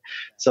worked at.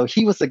 So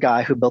he was the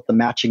guy who built the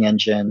matching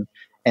engine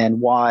and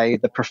why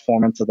the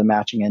performance of the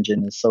matching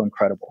engine is so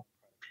incredible.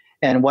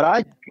 And what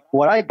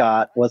I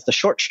got was the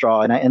short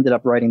straw, and I ended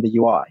up writing the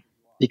UI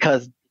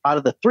because out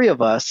of the three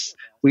of us,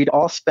 we'd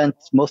all spent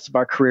most of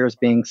our careers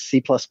being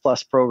C++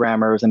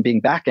 programmers and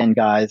being backend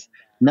guys.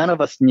 None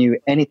of us knew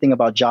anything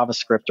about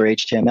JavaScript or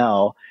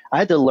HTML. I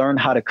had to learn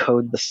how to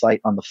code the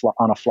site on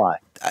a fly.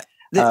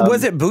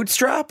 Was it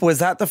Bootstrap? Was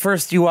that the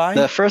first UI?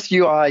 The first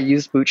UI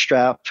used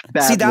Bootstrap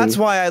badly. See, that's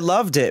why I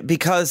loved it,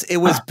 because it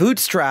was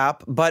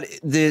Bootstrap, but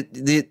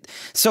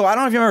so I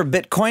don't know if you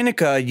remember,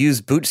 Bitcoinica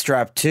used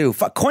Bootstrap too.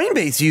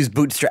 Coinbase used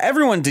Bootstrap.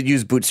 Everyone did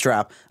use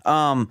Bootstrap.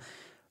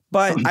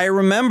 But I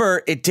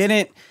remember it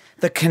didn't,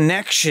 the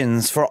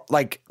connections for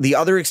like the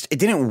other, it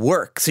didn't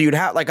work. So you'd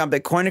have, like on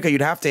Bitcoinica, you'd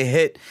have to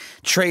hit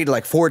trade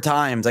like 4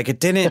 times. Like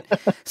it didn't.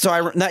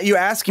 So you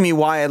asking me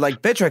why I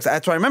like Bittrex,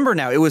 that's what I remember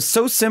now. It was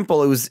so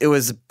simple. It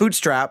was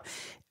Bootstrap,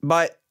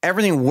 but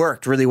everything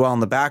worked really well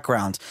in the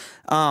background.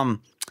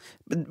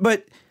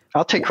 But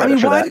I'll take credit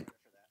for that.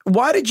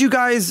 Why did you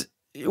guys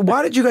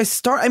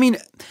start? I mean,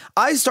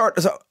 I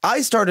started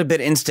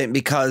BitInstant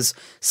because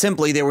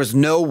simply there was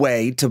no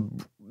way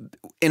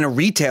in a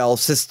retail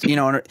system,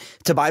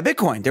 to buy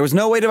Bitcoin. There was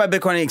no way to buy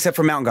Bitcoin except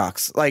for Mt.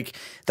 Gox. Like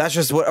that's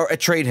just a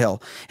trade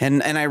hill.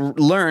 And I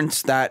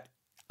learned that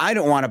I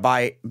don't want to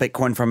buy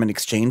Bitcoin from an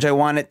exchange. I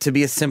want it to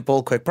be a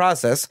simple, quick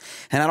process.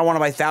 And I don't want to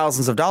buy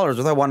thousands of dollars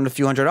with. I wanted a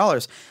few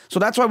 $100s. So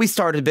that's why we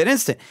started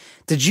BitInstant.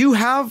 Did you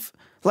have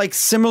like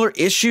similar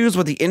issues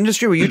with the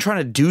industry? Were you trying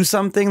to do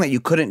something that you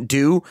couldn't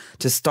do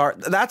to start?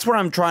 That's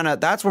where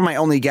that's where my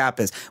only gap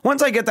is.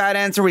 Once I get that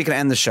answer, we can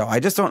end the show. I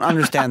just don't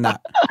understand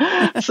that.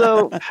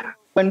 So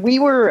when we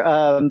were,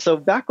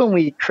 back when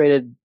we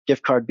created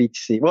Gift Card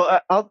BTC,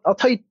 well, I'll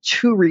tell you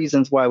 2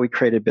 reasons why we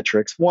created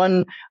Bittrex.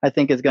 One, I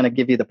think is going to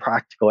give you the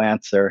practical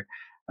answer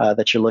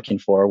that you're looking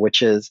for,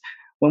 which is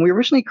when we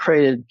originally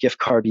created Gift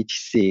Card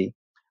BTC,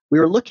 we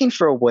were looking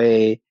for a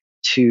way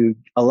to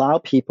allow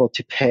people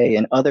to pay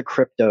in other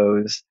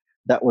cryptos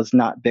that was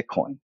not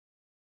Bitcoin.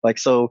 Like,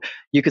 so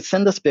you could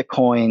send us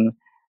Bitcoin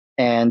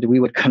and we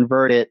would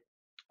convert it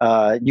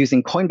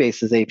using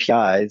Coinbase's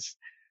APIs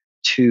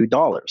to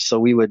dollars. So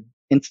we would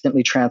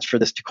instantly transfer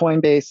this to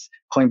Coinbase.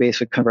 Coinbase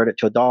would convert it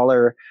to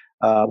 $1.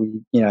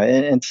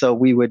 And so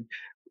we would.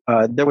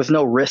 There was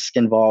no risk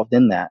involved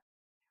in that.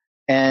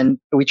 And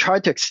we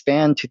tried to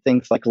expand to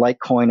things like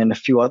Litecoin and a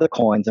few other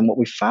coins. And what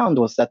we found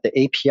was that the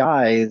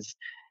APIs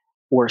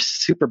were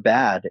super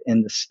bad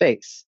in the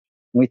space.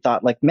 And we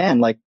thought,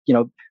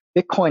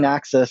 Bitcoin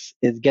access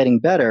is getting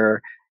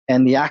better,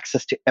 and the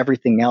access to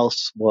everything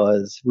else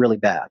was really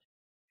bad.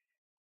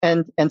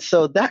 And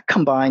so that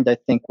combined, I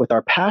think, with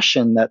our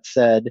passion that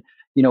said,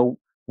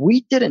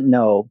 we didn't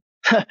know.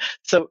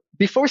 So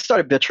before we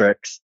started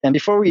Bittrex, and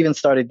before we even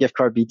started Gift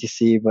Card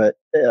BTC, but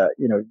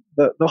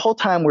the whole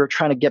time we were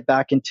trying to get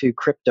back into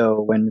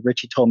crypto, when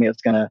Richie told me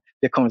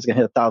Bitcoin was going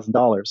to hit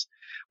 $1,000,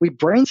 we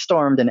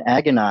brainstormed and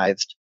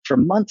agonized for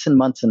months and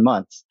months and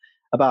months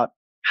about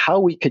how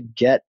we could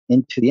get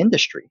into the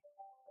industry.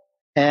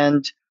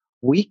 And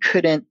we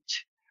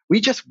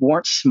just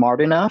weren't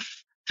smart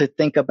enough to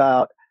think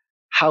about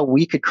how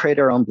we could create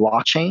our own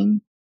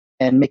blockchain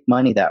and make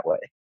money that way.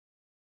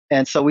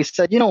 And so we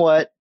said,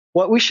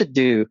 what we should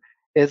do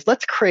is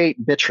let's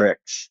create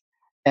Bittrex,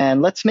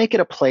 and let's make it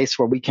a place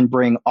where we can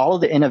bring all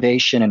of the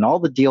innovation and all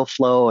the deal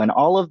flow and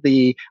all of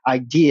the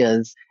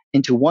ideas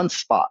into one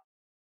spot.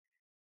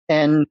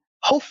 And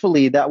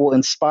hopefully that will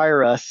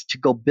inspire us to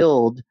go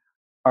build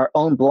our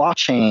own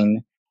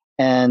blockchain,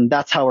 and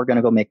that's how we're going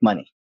to go make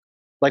money.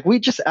 Like, we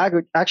just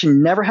actually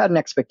never had an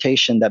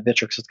expectation that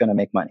Bittrex was going to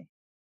make money.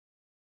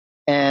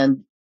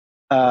 And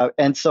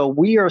so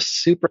we are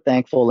super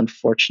thankful and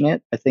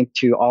fortunate, I think,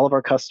 to all of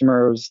our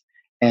customers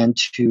and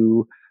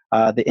to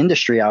the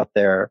industry out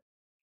there,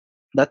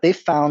 that they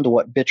found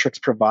what Bittrex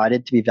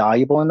provided to be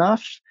valuable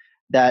enough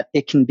that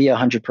it can be a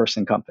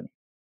 100-person company.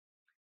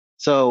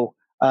 So,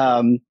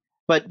 I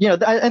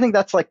think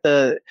that's like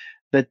the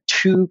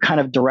two kind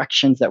of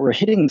directions that we're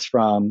hitting this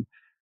from,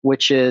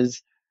 which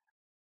is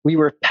we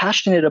were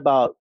passionate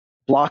about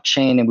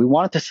blockchain and we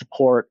wanted to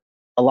support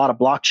a lot of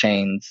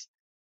blockchains.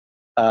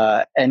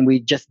 And we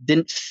just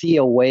didn't see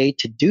a way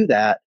to do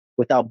that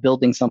without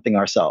building something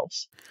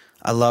ourselves.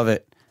 I love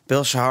it.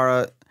 Bill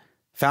Shihara,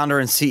 founder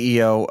and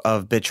CEO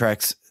of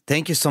Bittrex,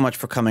 thank you so much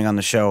for coming on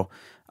the show.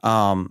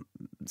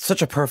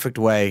 Such a perfect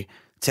way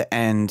to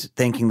end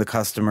thanking the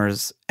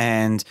customers.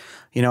 And,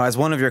 as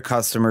one of your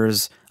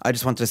customers, I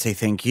just wanted to say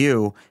thank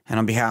you. And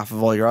on behalf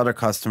of all your other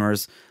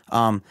customers,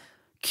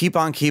 keep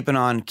on keeping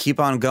on, keep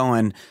on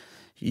going.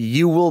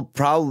 You will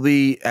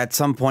probably, at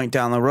some point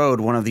down the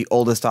road, one of the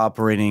oldest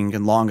operating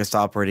and longest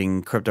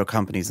operating crypto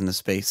companies in the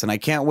space. And I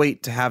can't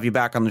wait to have you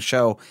back on the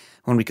show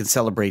when we can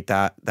celebrate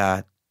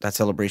that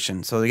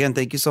celebration. So again,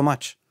 thank you so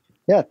much.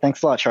 Yeah,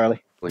 thanks a lot,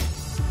 Charlie.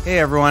 Hey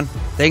everyone,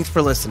 thanks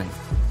for listening.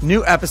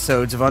 New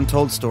episodes of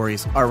Untold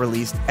Stories are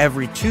released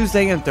every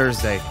Tuesday and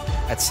Thursday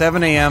at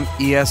 7 a.m.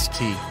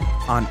 EST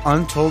on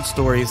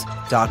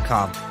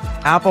untoldstories.com,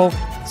 Apple,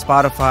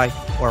 Spotify,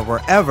 or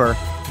wherever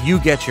you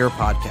get your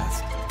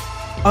podcasts.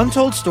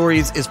 Untold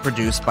Stories is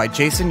produced by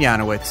Jason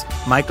Yanowitz,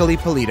 Michael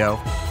Ippolito,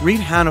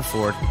 Reed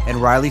Hannaford,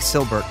 and Riley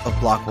Silbert of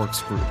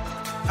Blockworks Group.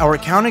 Our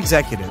account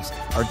executives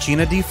are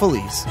Gina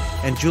DeFelice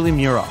and Julie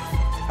Muroff.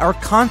 Our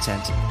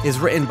content is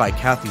written by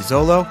Kathy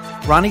Zolo,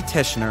 Ronnie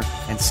Tishner,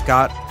 and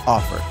Scott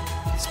Offer.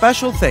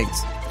 Special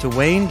thanks to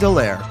Wayne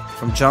Dallaire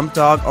from Jump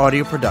Dog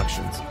Audio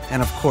Productions.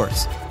 And of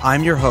course,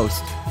 I'm your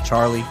host,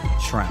 Charlie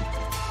Shrem.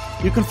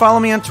 You can follow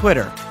me on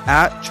Twitter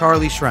at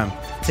Charlie Shrem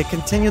to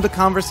continue the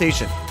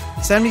conversation.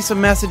 Send me some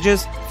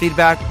messages,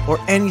 feedback, or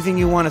anything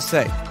you want to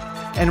say.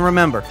 And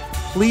remember,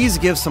 please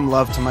give some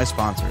love to my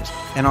sponsors,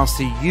 and I'll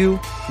see you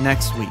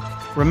next week.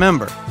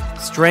 Remember,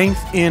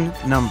 strength in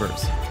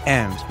numbers,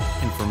 and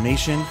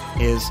information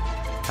is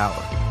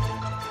power.